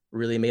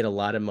really made a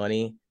lot of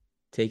money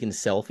taking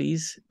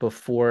selfies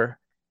before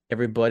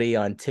everybody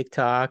on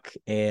TikTok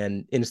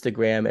and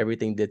Instagram,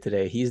 everything did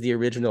today. He's the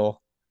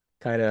original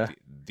kind of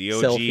The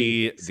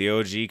selfie. OG, the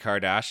OG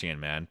Kardashian,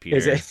 man.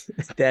 Is Peter, it?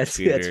 That's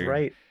Peter,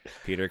 right.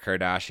 Peter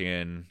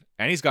Kardashian,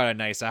 and he's got a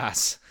nice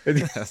ass I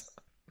mean, as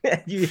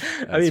if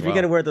you're well.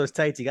 gonna wear those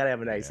tights, you gotta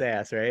have a nice Yeah.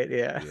 ass, right?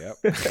 Yeah.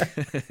 Yep.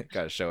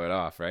 Got to show it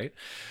off, right?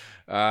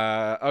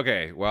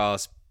 Okay. Well,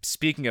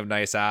 speaking of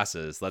nice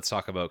asses, let's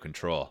talk about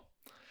Control.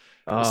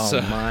 Oh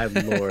So my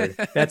lord,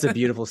 that's a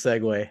beautiful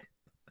segue.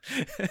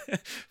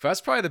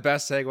 that's probably the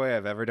best segue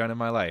I've ever done in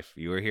my life.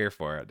 You were here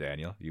for it,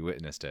 Daniel. You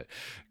witnessed it.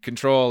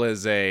 Control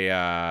is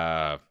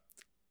a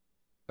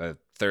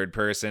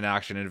third-person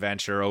action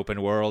adventure,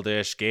 open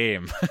world-ish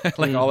game,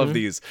 like all of Mm-hmm.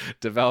 these,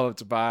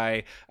 developed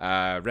by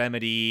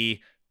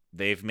Remedy.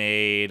 They've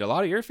made a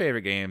lot of your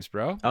favorite games,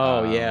 bro.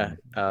 Oh yeah,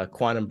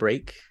 Quantum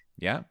Break,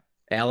 Yeah,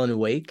 Alan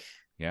Wake,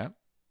 yeah.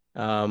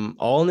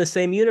 all in the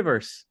same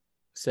universe.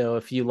 So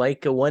if you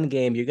like a one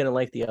game, you're gonna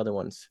like the other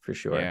ones for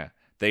sure. Yeah,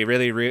 they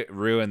really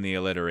ruined the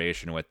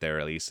alliteration with their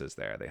releases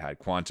there. They had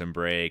Quantum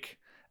Break,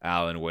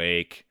 Alan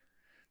Wake,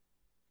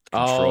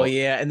 Oh Control,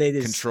 yeah, and they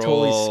just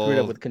totally screwed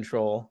up Control, with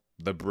Control.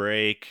 the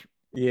Break.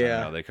 I don't know.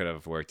 Yeah. They could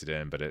have worked it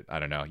in, but I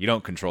don't know. You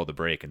don't control the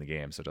brake in the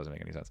game, so it doesn't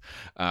make any sense.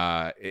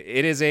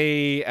 It is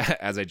a,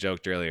 as I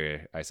joked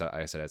earlier, I said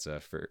it's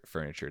a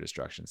furniture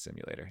destruction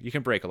simulator. You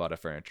can break a lot of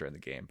furniture in the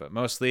game, but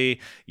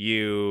mostly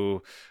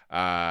you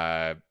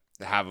have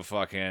a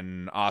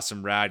fucking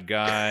awesome rad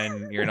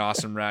gun. You're an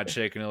awesome rad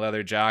chick in a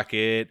leather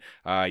jacket.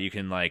 You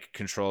can like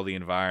control the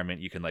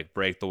environment. You can like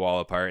break the wall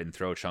apart and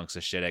throw chunks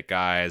of shit at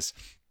guys.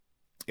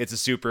 It's a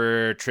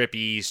super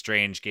trippy,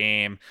 strange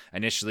game.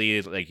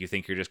 Initially, like you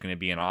think you're just going to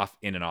be in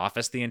an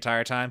office the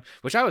entire time,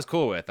 which I was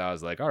cool with. I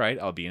was like, all right,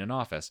 I'll be in an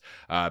office.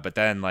 But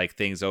then like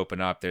things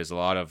open up. There's a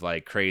lot of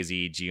like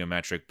crazy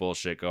geometric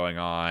bullshit going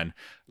on.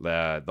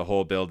 The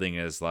whole building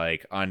is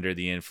like under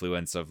the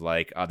influence of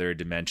like other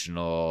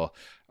dimensional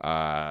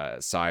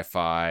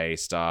sci-fi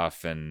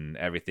stuff, and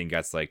everything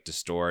gets like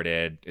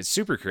distorted. It's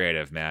super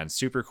creative, man.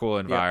 Super cool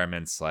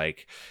environments. Yep.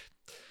 Like,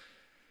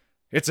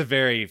 it's a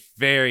very,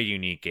 very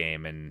unique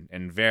game,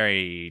 and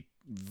very,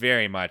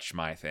 very much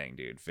my thing,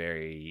 dude.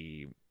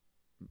 Very,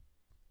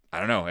 I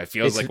don't know. It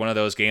feels like one of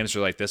those games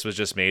where like this was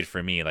just made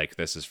for me. Like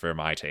this is for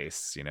my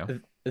tastes, you know?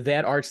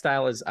 That art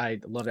style I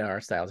love that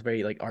art style. It's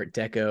very like Art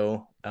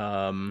Deco.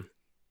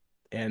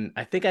 And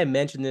I think I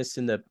mentioned this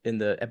in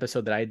the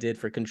episode that I did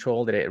for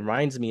Control, that it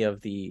reminds me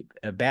of the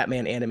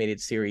Batman animated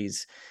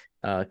series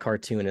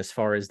cartoon, as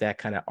far as that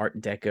kind of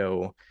Art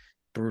Deco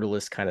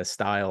brutalist kind of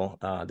style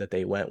that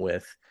they went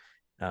with.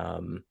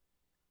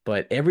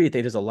 but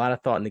everything, there's a lot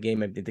of thought in the game.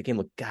 The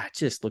game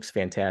just looks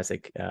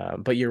fantastic.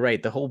 But you're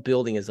right, the whole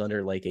building is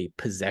under like a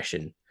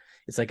possession.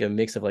 It's like a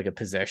mix of like a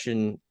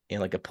possession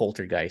and like a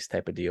poltergeist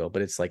type of deal,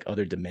 but it's like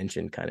other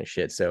dimension kind of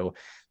shit. So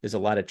there's a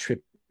lot of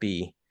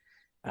trippy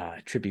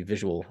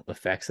visual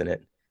effects in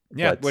it.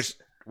 Yeah, But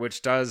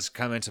which does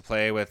come into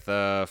play with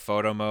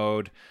photo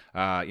mode.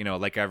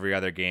 Like every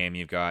other game,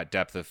 you've got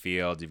depth of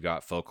field, you've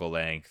got focal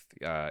length.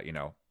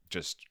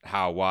 Just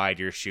how wide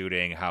you're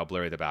shooting, how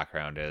blurry the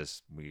background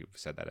is. We've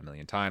said that a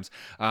million times.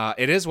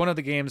 It is one of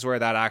the games where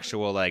that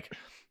actual like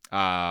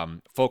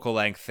focal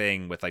length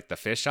thing with like the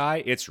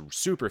fisheye, it's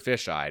super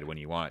fisheyed when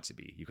you want it to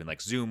be. You can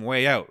like zoom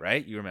way out,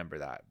 right? You remember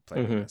that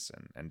playing this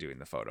and doing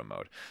the photo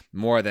mode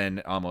more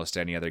than almost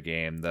any other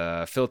game.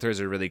 The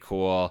filters are really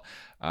cool.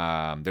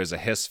 There's a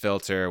hiss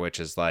filter, which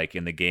is like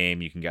in the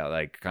game you can get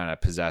like kind of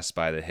possessed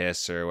by the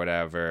hiss or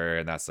whatever,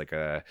 and that's like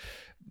a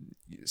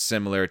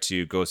similar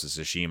to Ghost of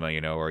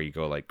Tsushima, where you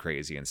go like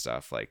crazy and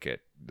stuff. Like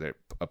it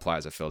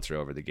applies a filter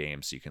over the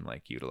game, so you can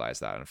like utilize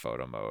that in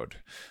photo mode,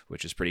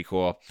 which is pretty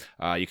cool.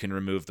 You can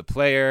remove the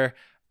player.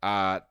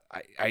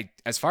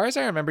 As far as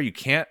I remember, you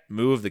can't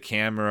move the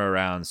camera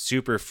around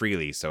super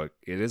freely, so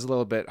it is a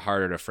little bit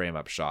harder to frame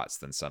up shots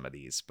than some of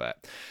these.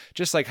 But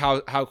just like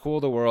how cool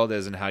the world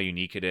is and how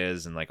unique it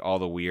is, and like all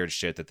the weird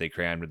shit that they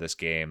crammed into this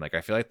game, like I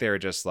feel like they were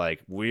just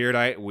like weird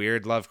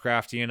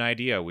Lovecraftian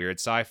idea, weird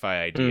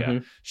sci-fi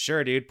idea.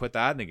 Sure, dude, put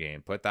that in the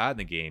game. Put that in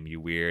the game,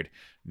 you weird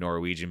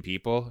Norwegian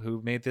people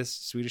who made this,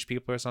 Swedish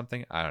people or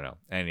something. I don't know.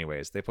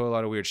 Anyways, they put a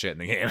lot of weird shit in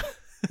the game.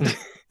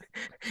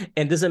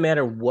 And doesn't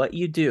matter what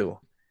you do,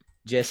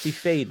 Jesse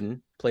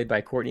Faden, played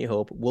by Courtney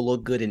Hope, will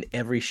look good in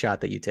every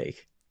shot that you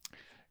take.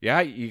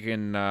 Yeah, you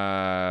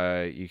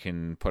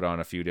can put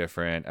on a few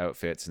different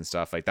outfits and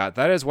stuff like that.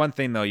 That is one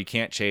thing though, you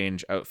can't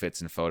change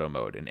outfits in photo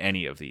mode in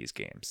any of these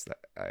games.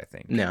 I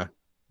think. No.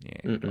 Yeah,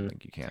 I don't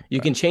think you can.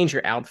 You can change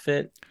your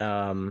outfit,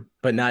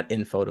 but not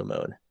in photo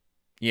mode.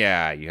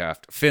 Yeah, you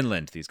have to.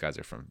 Finland. These guys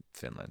are from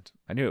Finland.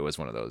 I knew it was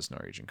one of those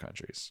Norwegian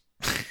countries.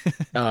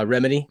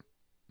 Remedy.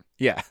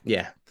 Yeah.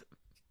 Yeah.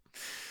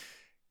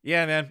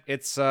 Yeah, man,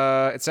 it's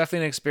definitely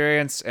an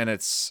experience, and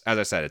it's, as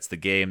I said, it's the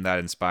game that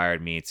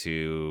inspired me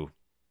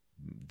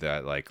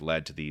that like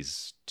led to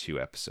these 2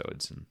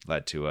 episodes and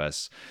led to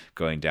us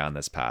going down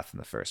this path in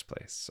the first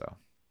place. So,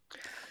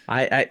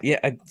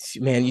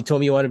 man, you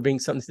told me you want to bring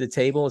something to the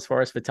table as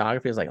far as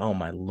photography. I was like, oh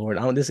my Lord,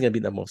 this is gonna be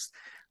the most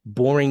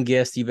boring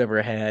guest you've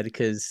ever had,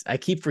 because I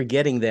keep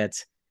forgetting that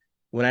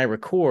when I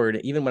record,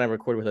 even when I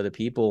record with other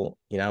people,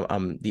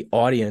 the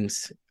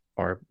audience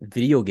are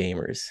video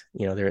gamers.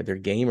 They're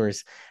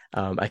gamers.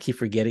 I keep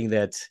forgetting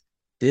that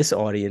this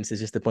audience is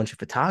just a bunch of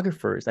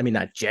photographers. I mean,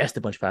 not just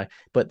a bunch of,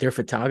 but they're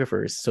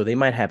photographers, so they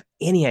might have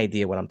any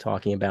idea what I'm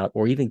talking about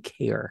or even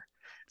care.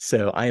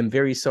 So I am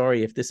very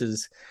sorry if this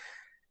is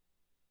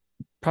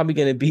probably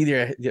going to be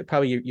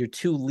your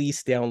 2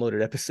 least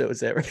downloaded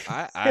episodes ever.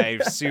 I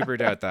super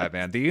doubt that,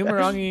 man. The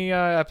Umurangi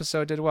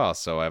episode did well,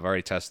 so I've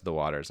already tested the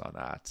waters on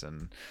that.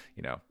 And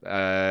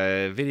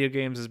video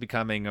games is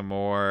becoming a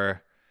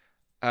more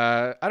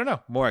I don't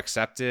know, more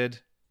accepted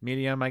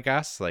medium, I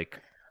guess. Like,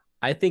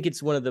 I think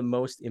it's one of the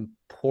most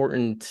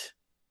important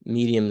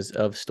mediums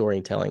of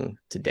storytelling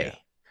today.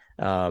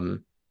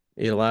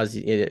 It allows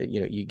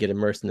you get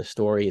immersed in the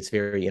story. It's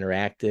very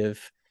interactive.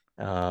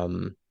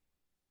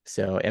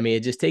 So, I mean,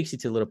 it just takes you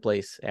to a little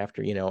place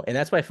after, and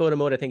that's why photo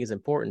mode, I think, is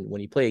important.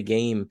 When you play a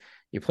game,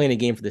 you're playing a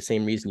game for the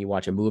same reason you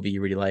watch a movie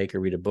you really like or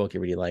read a book you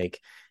really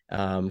like,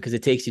 because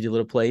it takes you to a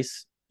little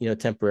place,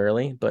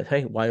 temporarily. But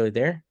hey, while you're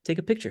there, take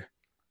a picture.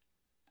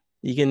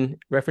 You can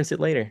reference it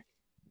later.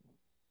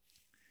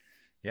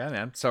 Yeah,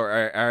 man. So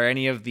are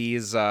any of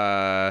these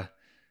ones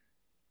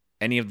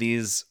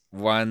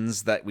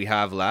that we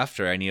have left,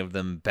 or any of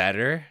them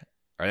better?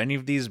 Are any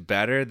of these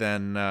better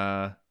than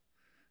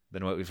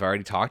what we've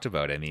already talked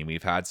about? I mean,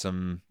 we've had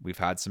some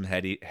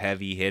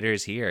heavy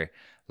hitters here.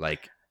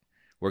 Like,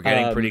 we're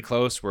getting pretty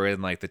close. We're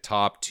in like the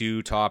top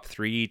 2, top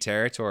 3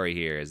 territory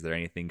here. Is there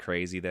anything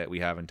crazy that we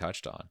haven't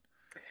touched on?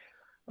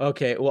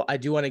 Okay, well, I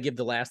do want to give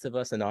The Last of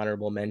Us an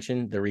honorable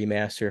mention, the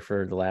remaster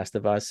for The Last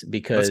of Us,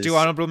 because... Let's do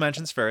honorable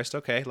mentions first.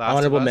 Okay,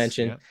 honorable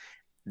mention. Yeah.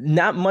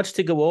 Not much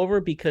to go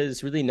over,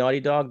 because really Naughty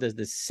Dog does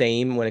the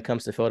same when it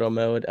comes to photo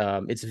mode.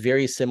 It's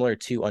very similar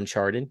to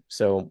Uncharted.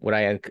 So what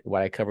I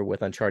covered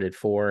with Uncharted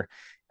 4,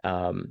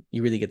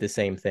 you really get the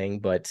same thing,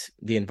 but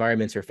the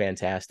environments are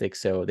fantastic.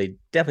 So they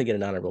definitely get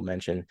an honorable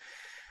mention.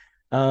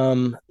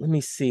 Let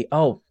me see.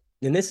 Oh,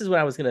 and this is what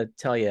I was going to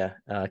tell you,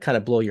 kind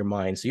of blow your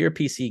mind. So you're a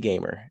PC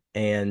gamer,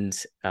 and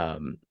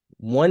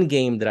one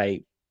game that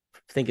I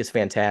think is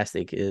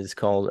fantastic is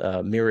called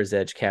Mirror's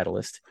Edge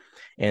Catalyst,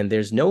 and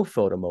there's no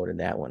photo mode in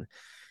that one.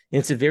 And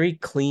it's a very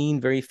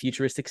clean, very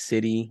futuristic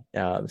city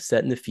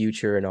set in the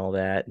future and all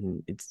that,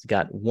 and it's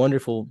got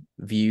wonderful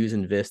views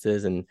and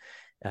vistas, and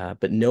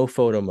but no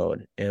photo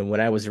mode. And when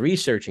I was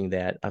researching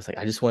that, I was like,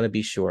 I just want to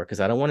be sure, because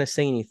I don't want to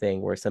say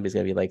anything where somebody's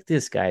going to be like,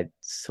 this guy's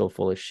so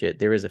full of shit.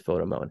 There is a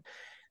photo mode.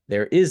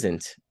 There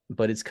isn't,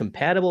 but it's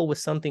compatible with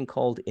something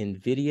called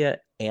NVIDIA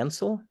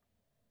Ansel.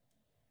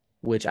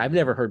 which I've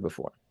never heard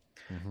before.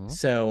 Mm-hmm.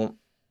 So,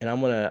 and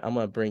I'm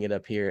gonna bring it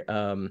up here.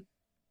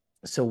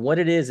 So what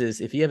it is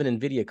if you have an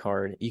NVIDIA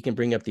card, you can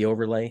bring up the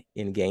overlay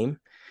in game,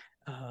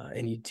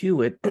 and you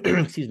do it.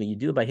 Excuse me, you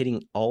do it by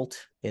hitting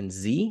Alt and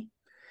Z,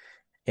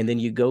 and then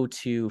you go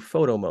to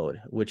photo mode,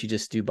 which you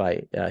just do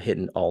by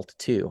hitting Alt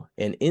 2.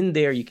 And in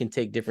there, you can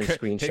take different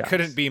screenshots. It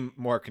couldn't be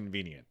more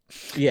convenient.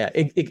 Yeah,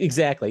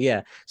 exactly.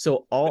 Yeah.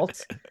 So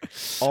Alt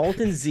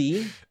and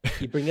Z,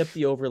 you bring up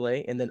the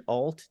overlay, and then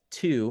Alt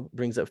 2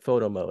 brings up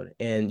photo mode.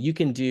 And you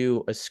can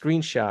do a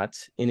screenshot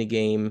in a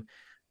game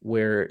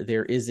where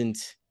there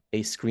isn't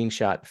a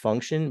screenshot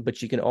function,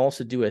 but you can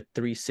also do a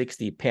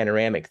 360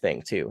 panoramic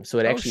thing too. So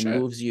it actually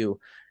moves you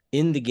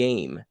in the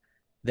game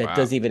that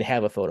doesn't even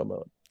have a photo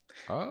mode.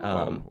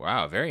 Oh,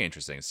 wow. Very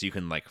interesting. So you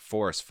can like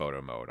force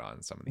photo mode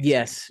on some of these.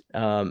 Yes.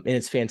 And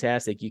it's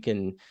fantastic. You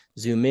can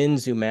zoom in,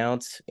 zoom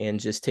out, and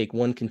just take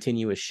one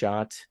continuous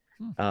shot,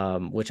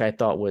 which I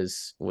thought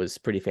was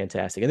pretty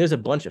fantastic. And there's a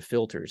bunch of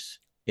filters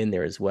in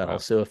there as well. Wow.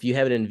 So if you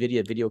have an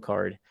NVIDIA video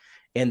card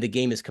and the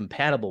game is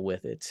compatible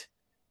with it,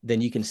 then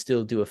you can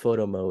still do a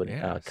photo mode.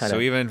 Yeah. So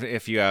even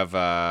if you have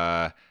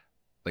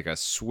like a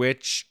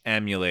Switch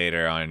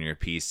emulator on your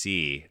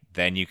PC,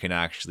 then you can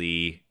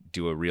actually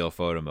do a real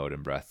photo mode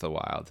in Breath of the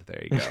Wild.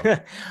 There you go.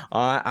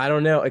 I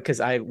don't know, because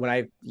when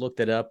I looked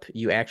it up,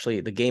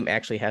 the game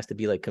actually has to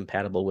be like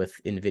compatible with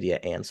NVIDIA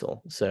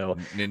Ansel. So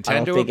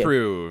Nintendo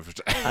approved.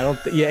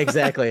 Yeah,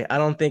 exactly. I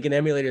don't think an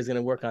emulator is going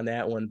to work on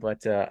that one,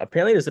 but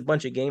apparently there's a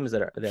bunch of games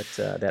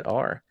that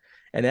are,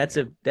 and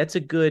that's a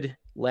good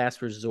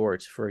last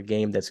resort for a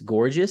game that's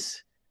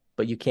gorgeous,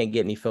 but you can't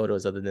get any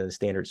photos other than a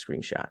standard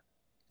screenshot.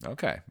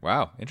 Okay.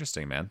 Wow.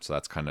 Interesting, man. So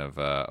that's kind of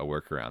a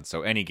workaround.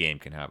 So any game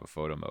can have a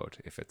photo mode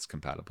if it's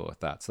compatible with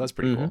that. So that's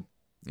pretty cool.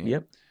 Yeah.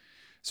 Yep.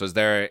 So is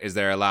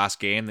there a last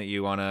game that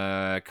you want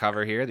to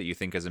cover here that you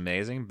think is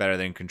amazing? Better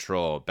than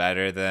Control?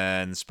 Better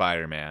than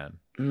Spider-Man?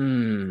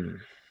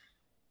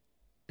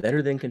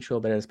 Better than Control?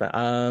 Better than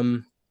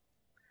Spider-Man?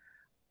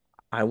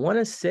 I want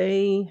to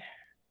say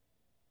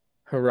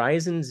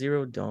Horizon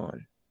Zero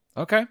Dawn.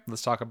 Okay.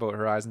 Let's talk about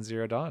Horizon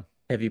Zero Dawn.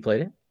 Have you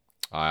played it?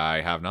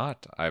 I have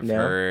not. I've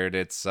heard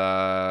it's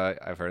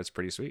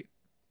pretty sweet.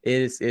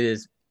 It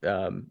is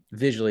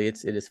visually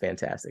it is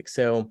fantastic.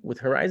 So with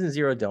Horizon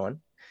Zero Dawn,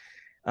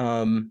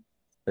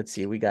 let's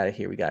see, we got it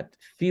here. We got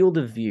field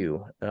of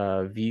view,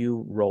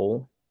 view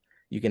role.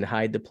 You can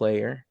hide the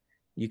player.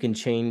 You can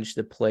change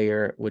the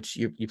player, which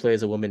you play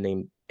as a woman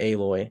named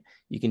Aloy.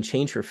 You can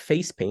change her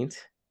face paint.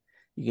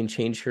 You can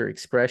change her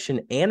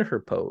expression and her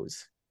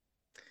pose.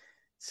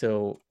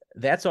 So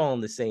that's all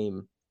in the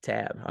same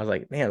tab. I was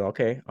like, man,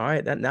 okay, all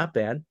right, that not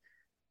bad.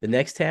 The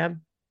next tab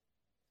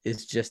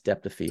is just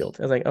depth of field.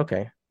 I was like,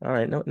 okay, all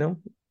right, no,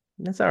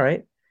 that's all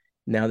right.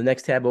 Now the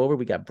next tab over,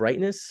 we got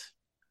brightness,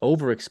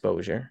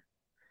 overexposure,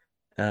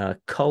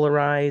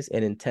 colorize,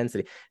 and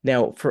intensity.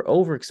 Now for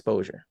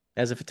overexposure,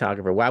 as a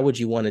photographer, why would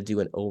you want to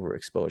do an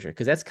overexposure?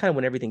 Because that's kind of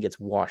when everything gets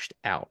washed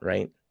out,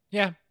 right?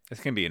 Yeah,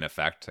 it can be an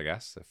effect, I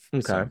guess.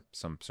 If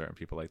some certain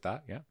people like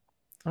that, yeah.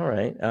 All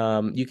right.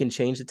 You can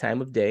change the time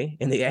of day,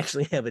 and they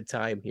actually have a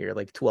time here,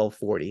 like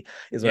 12:40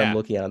 is what I'm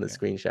looking at on the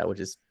screenshot,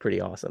 which is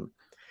pretty awesome.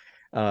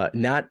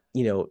 Not,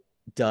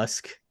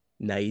 dusk,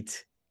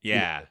 night,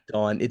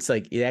 dawn. It's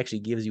like it actually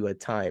gives you a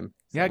time.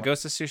 Yeah,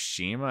 Ghost of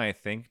Tsushima, I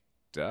think,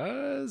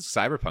 does.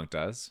 Cyberpunk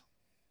does.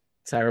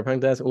 Cyberpunk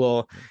does.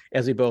 Well,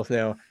 as we both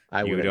know,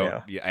 I wouldn't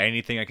know. Yeah,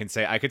 anything I can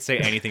say, I could say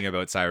anything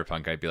about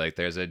Cyberpunk. I'd be like,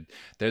 there's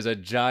a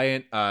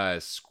giant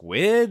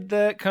squid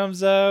that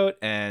comes out,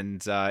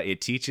 and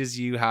it teaches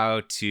you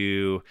how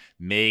to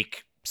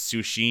make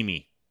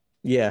sushimi.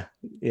 Yeah.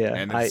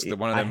 And it's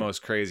one of the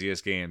most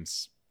craziest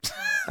games.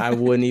 I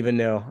wouldn't even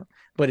know.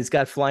 But it's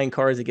got flying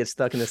cars that get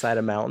stuck in the side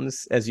of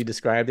mountains, as you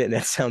described it, and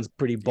that sounds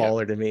pretty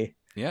baller to me.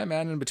 Yeah,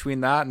 man. And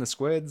between that and the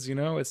squids,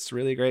 it's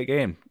really a great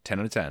game. 10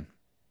 out of 10.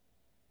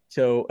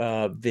 So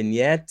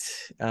vignette,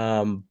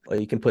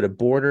 you can put a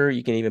border.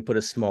 You can even put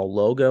a small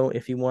logo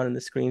if you want in the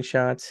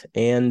screenshots,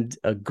 and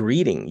a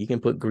greeting. You can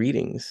put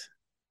greetings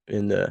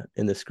in the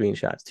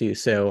screenshots too.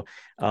 So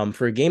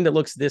for a game that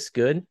looks this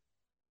good,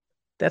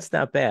 that's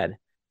not bad.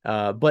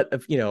 But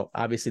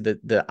obviously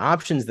the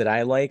options that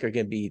I like are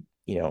going to be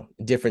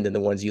different than the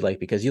ones you like,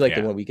 because you like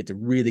the one where you get to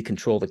really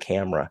control the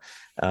camera.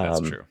 That's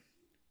true.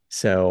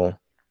 So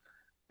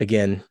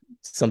again,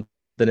 something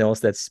else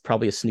that's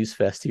probably a snooze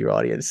fest to your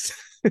audience.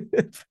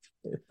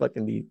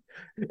 Fucking the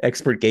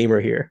expert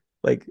gamer here.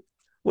 Like,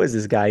 what is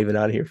this guy even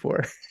on here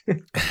for?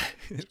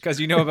 Because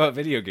you know about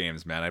video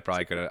games, man. I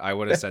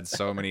would have said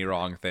so many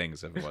wrong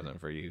things if it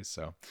wasn't for you.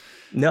 So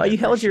no, you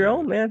held your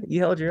own, man. You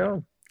held your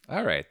own.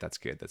 All right, that's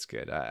good.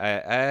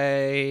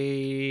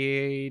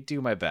 I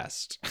do my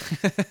best.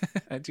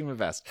 I do my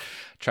best.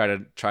 Try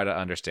to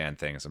understand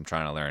things. I'm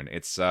trying to learn.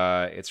 It's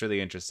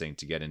really interesting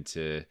to get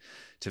into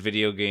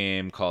video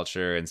game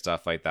culture and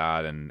stuff like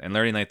that, and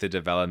learning like the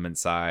development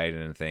side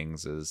and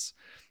things is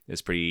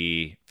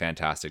pretty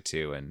fantastic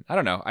too. And I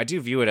don't know, I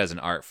do view it as an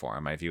art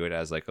form. I view it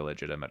as like a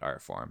legitimate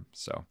art form.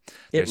 So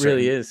it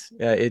really is.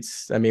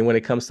 When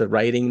it comes to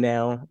writing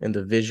now and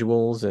the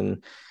visuals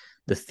and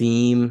the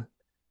theme,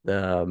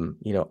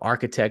 the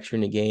architecture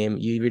in the game.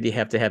 You really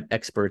have to have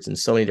experts in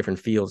so many different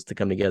fields to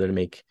come together to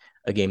make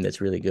a game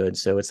that's really good.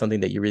 So it's something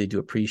that you really do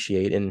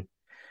appreciate. And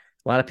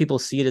a lot of people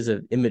see it as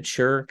an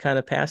immature kind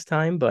of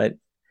pastime, but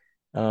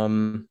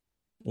um,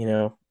 you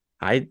know,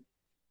 I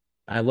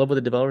love what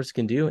the developers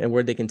can do and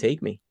where they can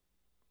take me.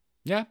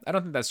 Yeah, I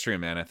don't think that's true,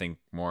 man. I think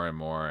more and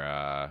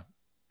more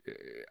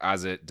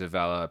as it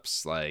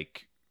develops,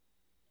 like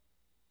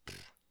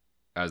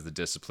as the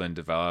discipline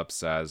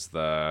develops, as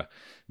the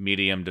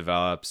medium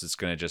develops, it's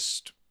going to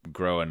just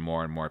grow and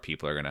more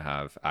people are going to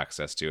have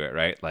access to it,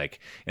 right? Like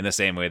in the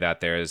same way that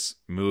there's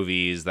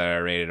movies that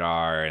are rated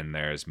R and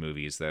there's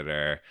movies that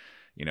are,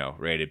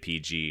 rated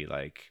PG,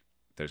 like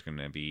there's going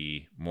to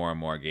be more and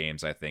more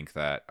games, I think,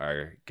 that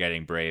are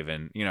getting brave.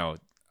 And,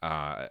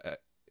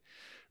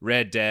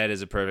 Red Dead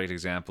is a perfect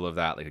example of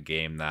that, like a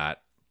game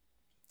that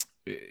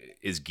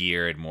is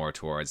geared more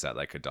towards that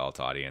like adult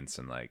audience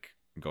and like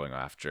going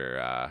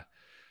after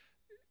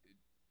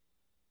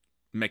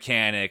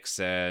mechanics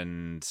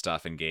and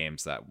stuff in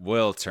games that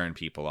will turn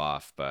people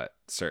off, but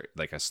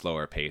like a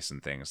slower pace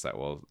and things that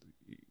will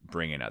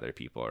bring in other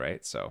people,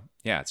 right? So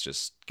yeah, it's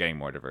just getting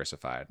more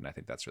diversified, and I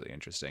think that's really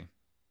interesting.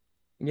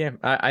 Yeah,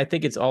 I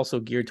think it's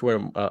also geared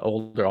toward an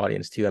older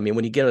audience too. I mean,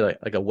 when you get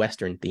like a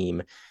Western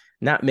theme,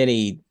 not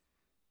many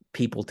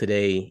people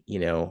today,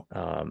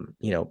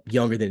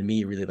 younger than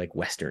me really like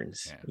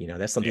Westerns. Yeah.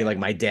 That's something like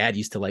my dad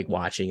used to like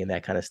watching and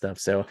that kind of stuff.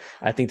 So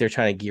I think they're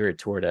trying to gear it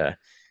toward a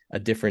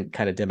different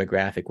kind of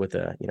demographic with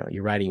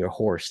you're riding your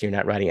horse. You're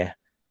not riding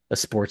a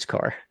sports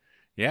car.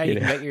 Yeah, you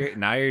can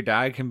get your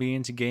dad can be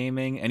into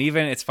gaming, and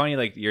even it's funny,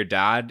 like your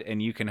dad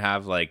and you can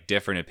have like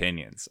different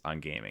opinions on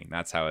gaming.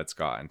 That's how it's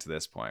gotten to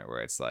this point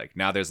where it's like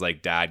now there's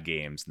like dad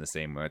games in the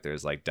same way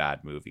there's like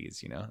dad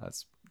movies.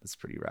 That's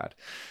pretty rad.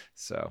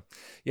 So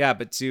yeah,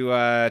 but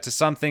to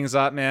sum things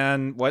up,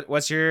 man,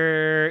 what's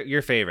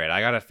your favorite? I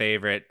got a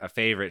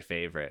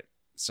favorite.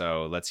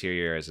 So let's hear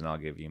yours, and I'll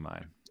give you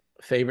mine.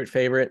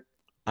 Favorite.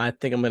 I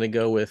think I'm gonna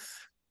go with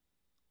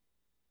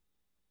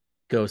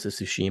Ghost of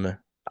Tsushima.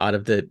 Out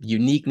of the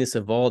uniqueness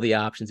of all the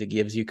options it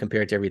gives you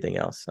compared to everything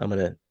else, I'm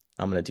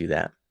gonna do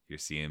that. You're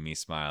seeing me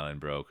smiling,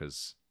 bro,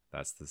 because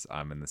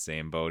I'm in the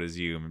same boat as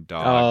you,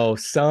 dog. Oh,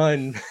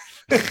 son.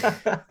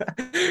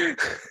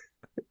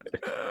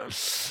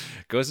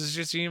 Ghost of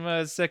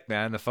Tsushima is sick,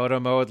 man. The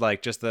photo mode,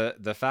 like just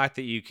the fact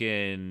that you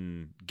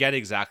can get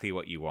exactly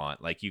what you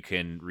want, like you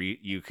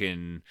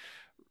can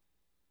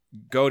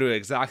go to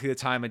exactly the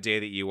time of day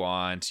that you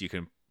want. You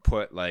can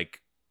put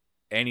like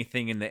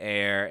anything in the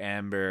air,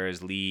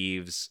 embers,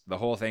 leaves. The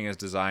whole thing is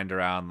designed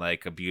around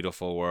like a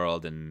beautiful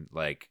world and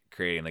like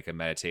creating like a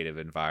meditative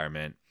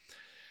environment.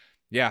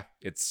 Yeah,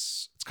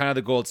 it's kind of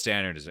the gold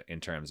standard in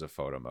terms of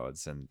photo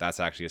modes, and that's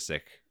actually that's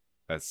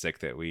a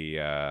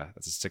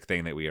sick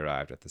thing that we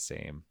arrived at the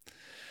same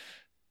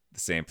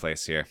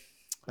place here.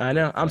 I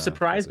know. I'm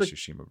surprised, but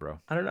Tsushima,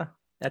 bro. I don't know.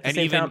 At the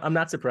same time, I'm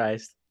not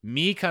surprised.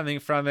 Me coming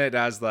from it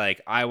as like,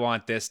 I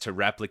want this to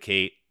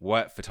replicate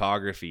what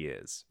photography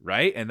is,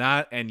 right?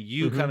 And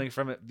you coming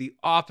from it the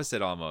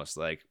opposite almost.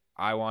 Like,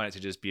 I want it to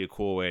just be a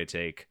cool way to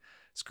take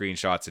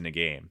screenshots in a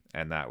game,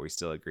 and that we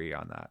still agree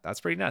on that. That's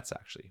pretty nuts,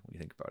 actually, when you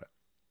think about it.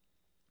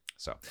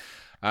 So,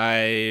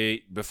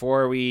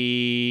 before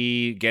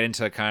we get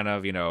into kind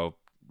of,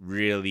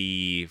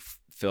 really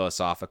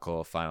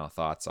philosophical final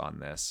thoughts on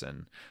this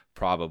and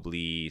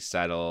probably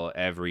settle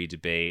every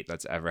debate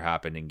that's ever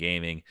happened in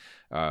gaming,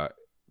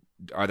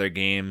 are there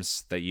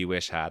games that you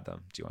wish had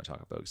them? Do you want to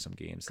talk about some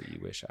games that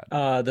you wish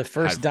had? The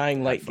first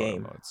Dying Light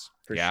game, modes?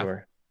 For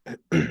sure.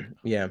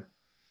 Yeah.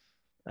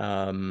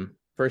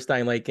 First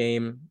Dying Light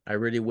game. I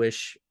really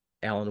wish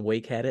Alan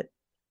Wake had it,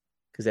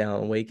 because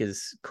Alan Wake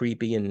is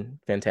creepy and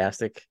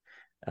fantastic.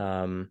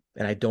 And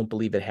I don't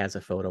believe it has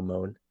a photo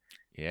mode.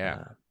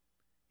 Yeah.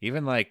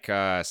 Even like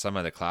some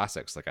of the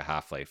classics, like a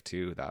Half-Life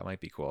 2, that might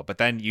be cool. But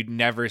then you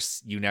never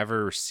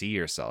see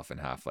yourself in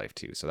Half-Life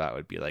 2, so that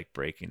would be like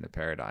breaking the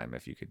paradigm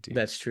if you could do.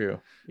 That's true.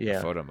 Yeah.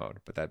 Photo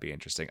mode, but that'd be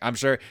interesting. I'm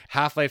sure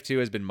Half-Life 2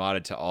 has been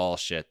modded to all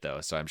shit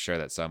though, so I'm sure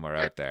that somewhere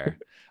out there,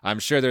 I'm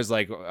sure there's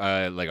like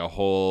a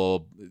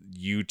whole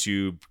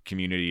YouTube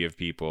community of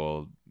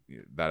people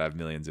that have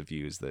millions of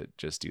views that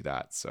just do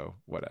that. So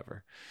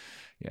whatever.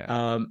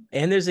 Yeah.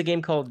 And there's a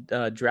game called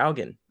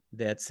Draugen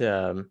that's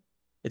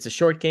it's a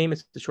short game.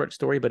 It's a short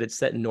story, but it's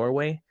set in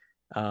Norway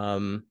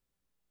in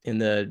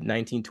the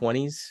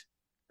 1920s.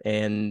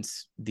 And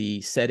the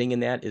setting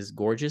in that is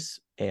gorgeous.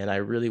 And I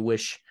really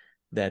wish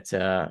that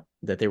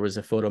that there was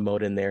a photo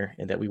mode in there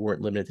and that we weren't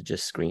limited to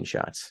just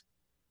screenshots.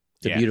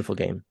 It's a beautiful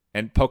game.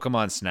 And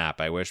Pokemon Snap.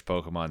 I wish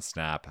Pokemon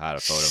Snap had a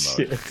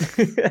photo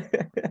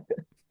mode.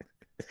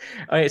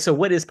 All right. So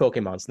what is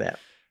Pokemon Snap?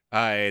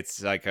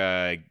 It's like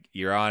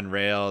you're on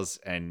rails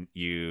and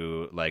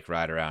you like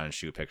ride around and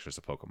shoot pictures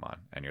of Pokemon,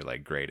 and you're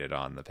like graded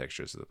on the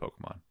pictures of the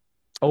Pokemon.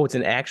 Oh, it's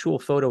an actual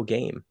photo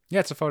game. Yeah,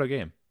 it's a photo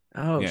game.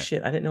 Oh, yeah.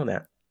 Shit. I didn't know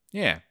that.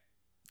 Yeah.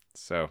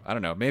 So I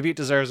don't know. Maybe it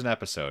deserves an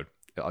episode.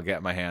 I'll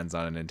get my hands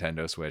on a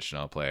Nintendo Switch and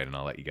I'll play it, and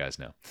I'll let you guys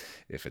know.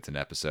 If it's an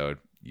episode,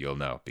 you'll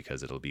know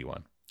because it'll be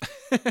one.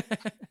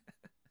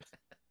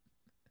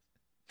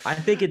 I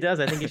think it does.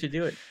 I think you should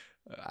do it.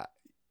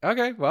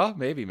 Okay, well,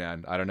 maybe,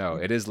 man. I don't know.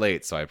 It is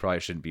late, so I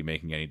probably shouldn't be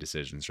making any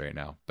decisions right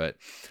now. But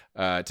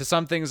to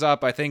sum things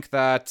up, I think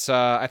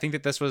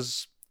that this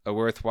was a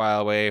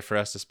worthwhile way for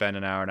us to spend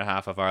an hour and a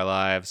half of our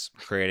lives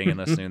creating and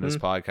listening to this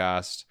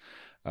podcast,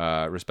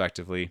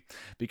 respectively,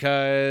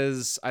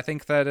 because I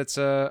think that it's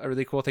a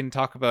really cool thing to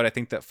talk about. I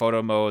think that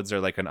photo modes are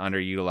like an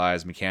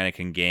underutilized mechanic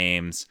in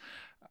games.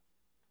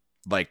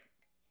 Like,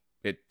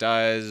 it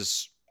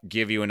does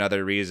give you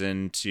another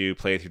reason to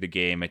play through the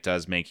game. It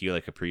does make you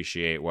like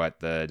appreciate what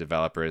the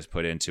developer has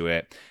put into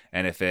it,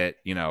 and if it,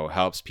 you know,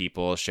 helps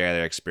people share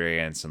their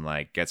experience and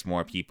like gets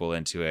more people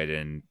into it.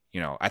 And,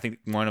 you know, I think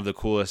one of the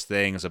coolest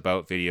things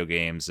about video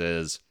games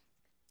is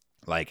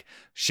like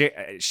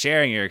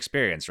sharing your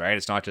experience, right?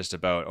 It's not just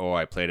about, oh,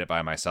 I played it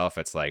by myself.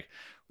 It's like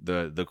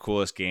the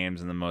coolest games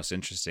and the most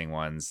interesting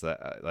ones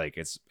that like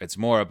it's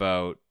more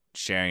about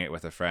sharing it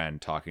with a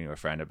friend, talking to a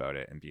friend about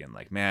it and being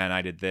like, man,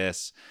 I did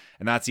this.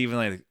 And that's even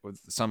like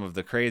some of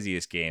the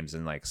craziest games,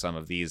 and like some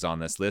of these on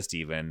this list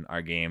even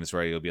are games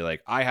where you'll be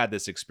like, I had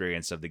this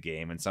experience of the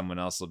game, and someone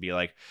else will be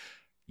like,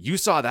 you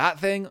saw that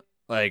thing?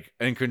 Like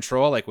in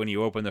Control, like when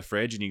you open the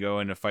fridge and you go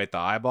in to fight the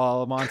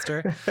eyeball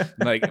monster,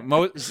 like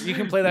you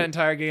can play that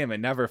entire game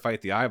and never fight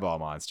the eyeball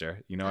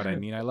monster. You know what I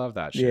mean? I love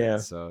that shit. Yeah.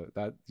 So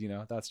that, you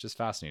know, that's just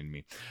fascinating to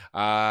me.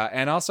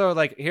 And also,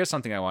 like, here's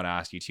something I want to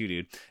ask you too,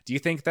 dude. Do you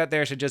think that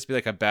there should just be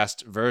like a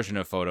best version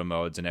of photo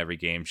modes and every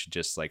game should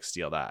just like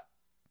steal that?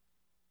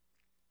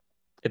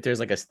 If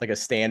there's like a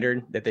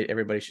standard that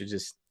everybody should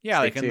just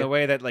like in the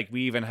way that like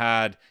we even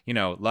had, you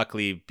know,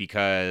 luckily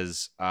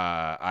because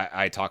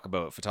I talk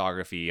about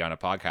photography on a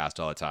podcast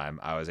all the time,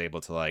 I was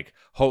able to like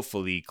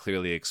hopefully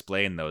clearly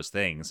explain those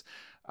things,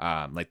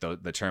 like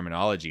the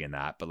terminology in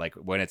that. But like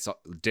when it's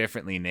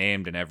differently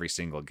named in every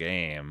single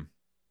game,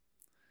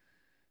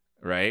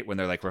 right, when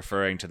they're like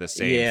referring to the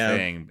same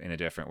thing in a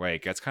different way,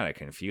 it gets kind of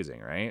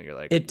confusing, right? You're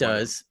like, it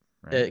does.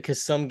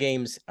 Because some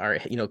games are,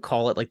 you know,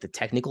 call it like the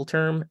technical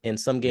term, and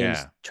some games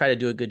try to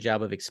do a good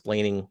job of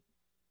explaining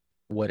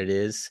what it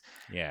is.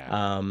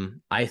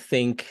 I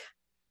think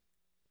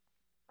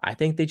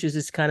they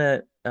just kind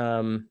of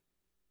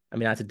I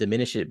mean, not to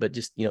diminish it, but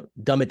just, you know,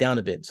 dumb it down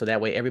a bit so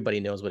that way everybody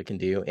knows what it can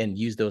do, and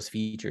use those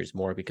features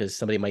more, because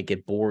somebody might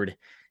get bored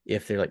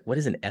if they're like, what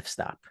is an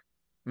f-stop?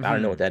 I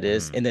don't know what that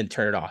is, and then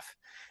turn it off.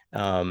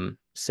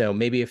 So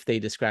maybe if they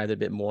describe it a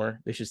bit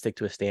more, they should stick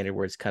to a standard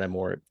where it's kind of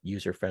more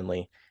user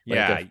friendly.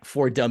 Like a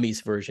for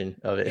dummies version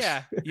of it.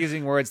 Yeah,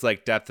 using words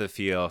like depth of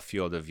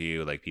field of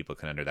view, like people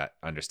can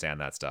understand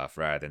that stuff,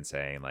 rather than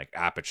saying like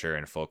aperture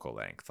and focal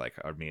length. Like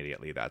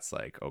immediately, that's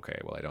like, okay,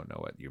 well, I don't know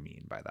what you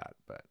mean by that,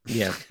 but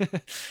yeah,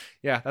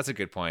 yeah, that's a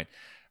good point.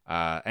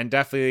 And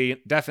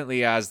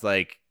definitely as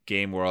like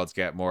game worlds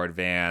get more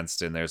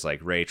advanced and there's like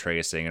ray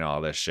tracing and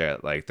all this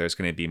shit, like there's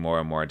going to be more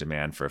and more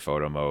demand for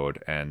photo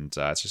mode, and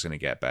it's just going to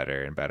get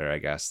better and better, I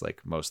guess,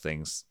 like most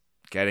things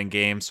get in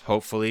games.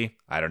 Hopefully,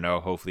 I don't know,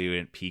 hopefully we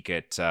didn't peak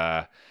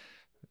at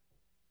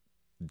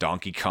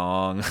Donkey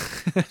Kong.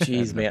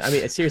 Jeez, man, I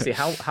mean, seriously,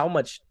 how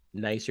much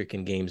nicer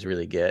can games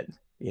really get,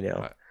 you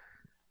know?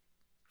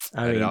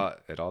 I mean,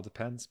 it all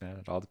depends, man.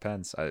 It all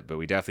depends. But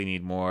we definitely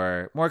need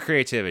more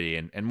creativity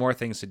and more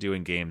things to do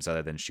in games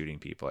other than shooting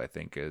people, I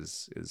think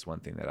is one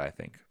thing that I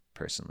think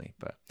personally.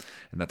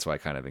 And that's why I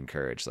kind of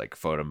encourage like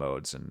photo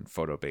modes and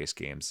photo based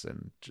games.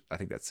 And I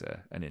think that's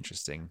an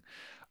interesting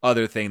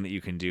other thing that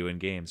you can do in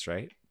games,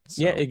 right?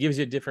 So, yeah, it gives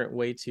you a different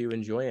way to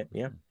enjoy it.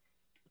 Yeah.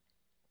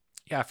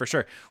 Yeah, for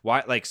sure.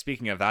 Why, like,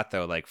 speaking of that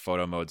though, like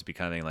photo mode's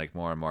becoming like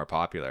more and more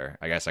popular.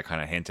 I guess I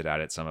kind of hinted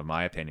at it, some of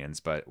my opinions,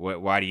 but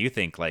why do you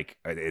think, like,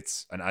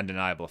 it's an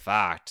undeniable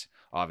fact?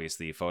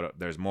 Obviously,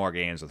 there's more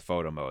games with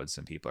photo modes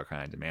and people are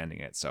kind of demanding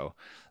it. So,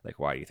 like,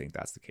 why do you think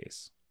that's the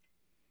case?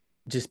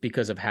 Just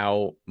because of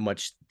how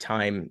much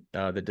time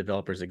the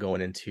developers are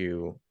going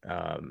into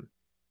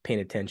paying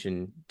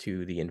attention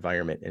to the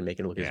environment and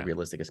making it look as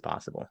realistic as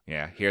possible.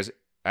 Yeah,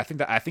 I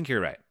think you're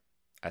right.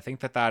 I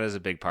think that is a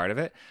big part of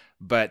it,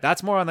 but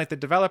that's more on like the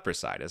developer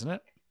side, isn't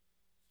it?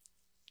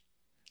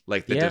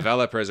 Like the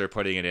developers are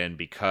putting it in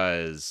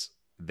because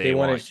they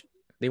want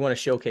to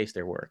showcase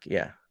their work.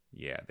 Yeah.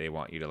 Yeah. They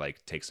want you to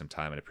like take some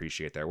time and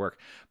appreciate their work.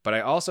 But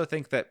I also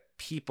think that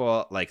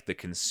people, like the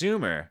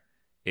consumer,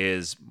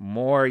 is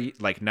more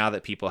like, now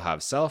that people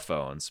have cell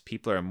phones,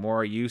 people are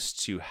more used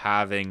to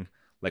having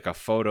like a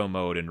photo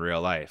mode in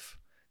real life.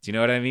 Do you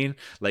know what I mean?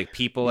 Like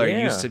people are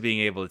used to being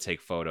able to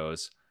take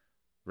photos.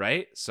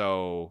 Right?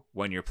 So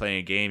when you're playing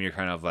a game, you're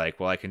kind of like,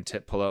 well, I can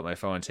pull out my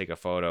phone and take a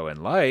photo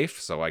in life,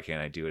 so why can't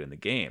I do it in the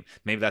game?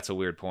 Maybe that's a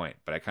weird point,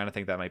 but I kind of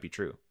think that might be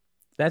true.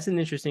 That's an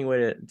interesting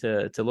way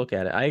to look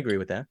at it. I agree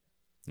with that.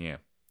 Yeah.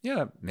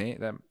 Yeah.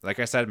 Like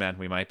I said, man,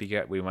 we might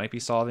be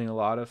solving a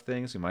lot of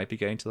things. We might be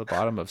getting to the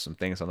bottom of some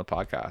things on the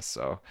podcast.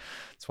 So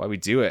that's why we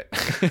do it.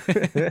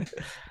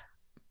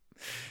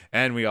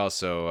 And we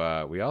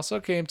also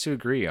came to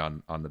agree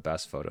on the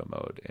best photo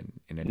mode in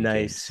any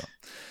game. So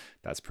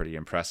That's pretty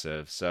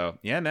impressive. So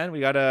yeah, man, we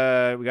got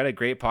a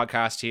great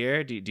podcast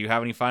here. Do you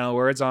have any final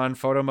words on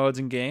photo modes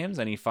and games?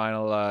 Any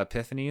final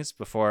epiphanies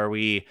before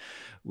we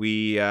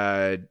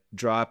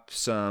drop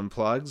some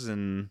plugs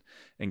and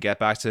get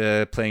back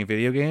to playing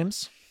video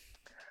games?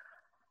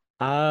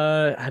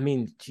 I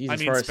mean,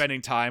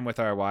 spending time with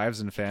our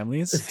wives and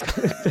families.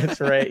 That's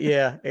right.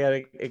 Yeah,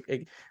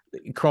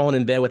 crawling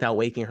in bed without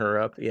waking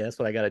her up. Yeah, that's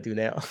what I got to do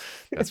now.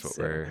 That's what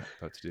we're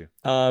about to do.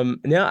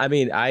 No, I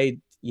mean,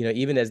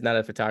 even as not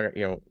a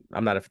photographer,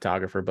 I'm not a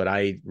photographer, but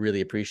I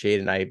really appreciate it,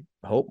 and I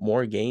hope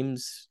more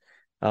games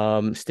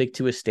stick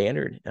to a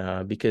standard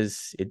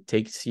because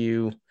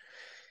the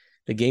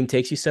game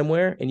takes you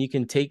somewhere, and you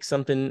can take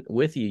something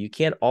with you. You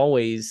can't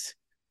always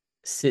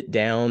sit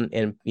down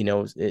and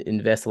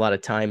invest a lot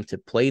of time to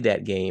play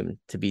that game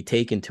to be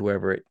taken to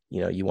wherever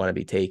you want to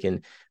be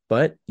taken,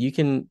 but you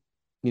can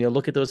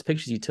look at those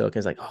pictures you took and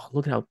it's like, oh,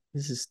 look at how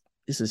this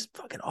is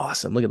fucking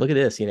awesome, look at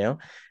this,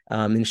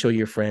 and show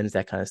your friends,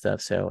 that kind of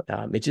stuff. So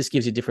it just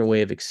gives you a different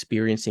way of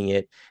experiencing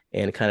it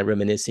and kind of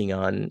reminiscing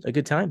on a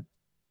good time.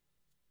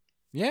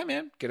 Yeah,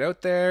 man, get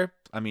out there.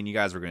 I mean, you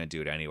guys were going to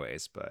do it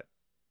anyways, but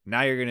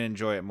now you're going to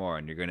enjoy it more,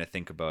 and you're going to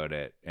think about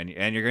it, and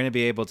you're going to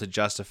be able to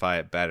justify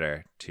it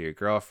better to your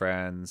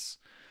girlfriends,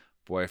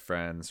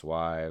 boyfriends,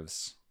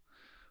 wives,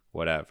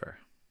 whatever,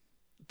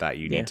 that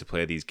you need to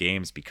play these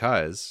games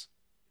because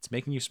it's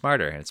making you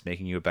smarter and it's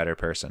making you a better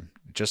person.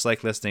 Just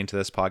like listening to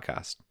this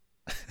podcast.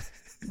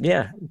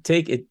 Yeah.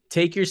 Take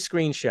your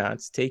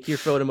screenshots, take your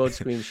photo mode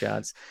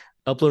screenshots,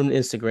 upload them to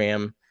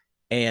Instagram,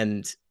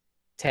 and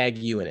tag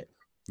you in it.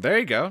 There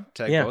you go.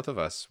 Tag both of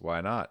us. Why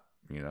not?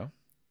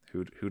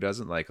 Who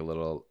doesn't like a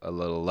little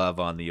love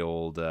on the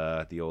old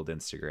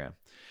Instagram?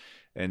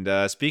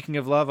 And speaking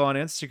of love on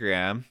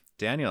Instagram,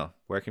 Daniel,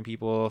 where can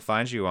people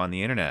find you on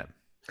the internet?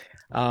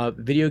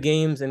 Video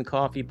Games and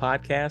Coffee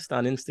podcast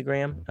on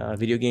Instagram,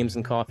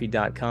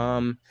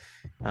 videogamesandcoffee.com.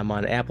 I'm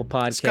on Apple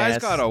Podcasts. This guy's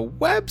got a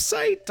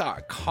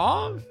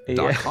website.com.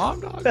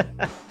 .com.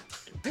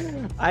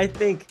 I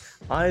think,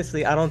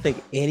 honestly, I don't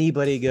think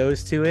anybody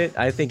goes to it.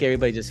 I think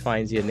everybody just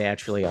finds you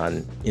naturally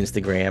on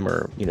Instagram,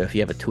 or, if you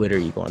have a Twitter,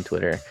 you go on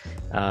Twitter.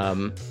 I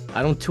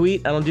don't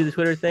tweet. I don't do the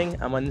Twitter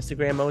thing. I'm on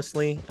Instagram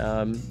mostly.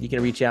 You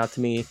can reach out to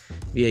me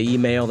via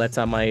email. That's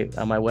on my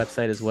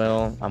website as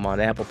well. I'm on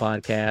Apple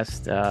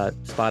Podcast,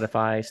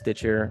 Spotify,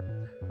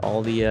 Stitcher,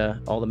 all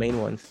the main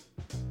ones.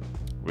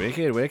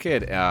 Wicked.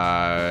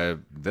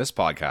 This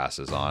podcast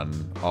is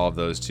on all of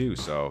those too,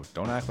 so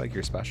don't act like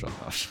you're special.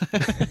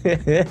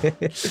 You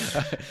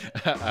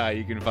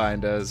can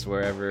find us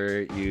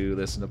wherever you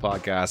listen to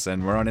podcasts,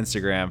 and we're on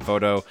Instagram,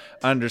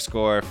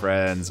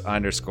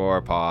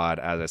 photo_friends_pod.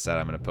 As I said,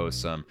 I'm going to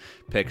post some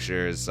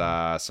pictures,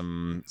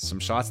 some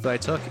shots that I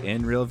took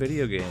in real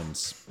video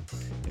games,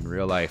 in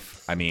real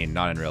life. I mean,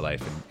 not in real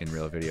life, in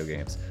real video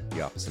games. The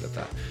opposite of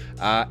that.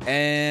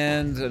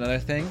 And another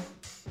thing,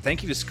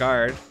 thank you to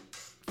Scarred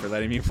for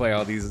letting me play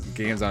all these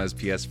games on his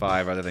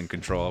PS5 other than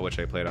Control, which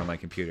I played on my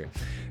computer.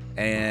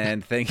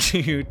 And thank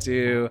you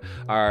to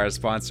our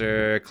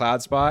sponsor,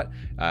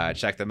 CloudSpot.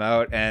 Check them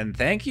out. And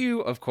thank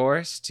you, of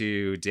course,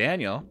 to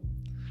Daniel.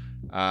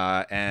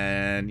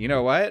 And you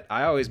know what?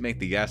 I always make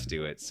the guest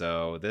do it.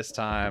 So this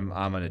time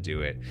I'm going to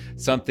do it.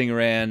 Something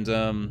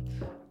random.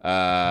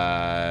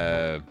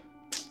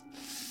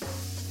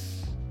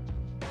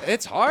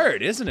 It's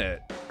hard, isn't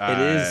it? It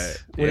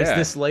is. When it's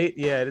this late,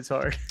 yeah, it's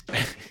hard.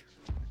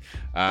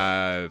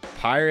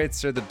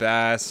 Pirates are the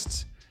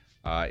best.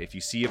 If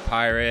you see a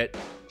pirate,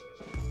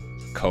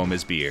 comb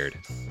his beard.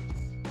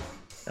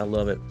 I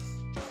love it.